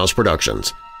Marlar House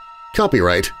Productions.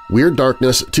 Copyright Weird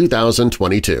Darkness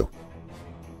 2022.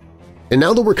 And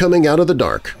now that we're coming out of the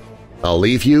dark, I'll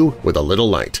leave you with a little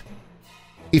light.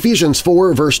 Ephesians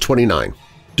 4 verse 29.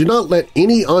 Do not let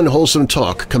any unwholesome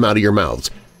talk come out of your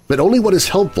mouths, but only what is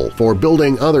helpful for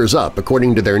building others up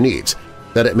according to their needs,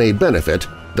 that it may benefit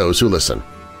those who listen.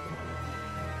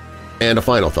 And a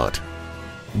final thought.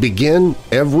 Begin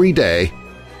every day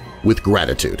with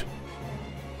gratitude.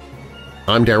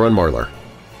 I'm Darren Marlar.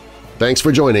 Thanks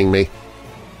for joining me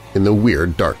in the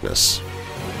Weird Darkness.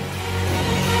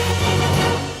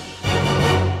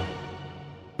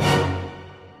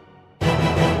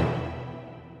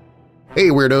 Hey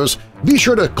Weirdos! Be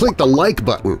sure to click the like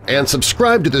button and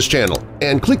subscribe to this channel,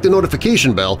 and click the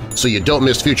notification bell so you don't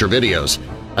miss future videos.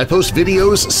 I post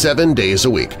videos 7 days a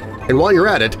week. And while you're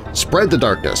at it, spread the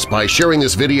darkness by sharing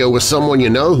this video with someone you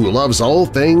know who loves all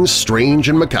things strange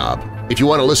and macabre. If you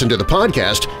want to listen to the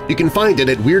podcast, you can find it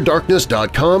at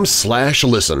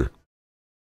WeirdDarkness.com/listen.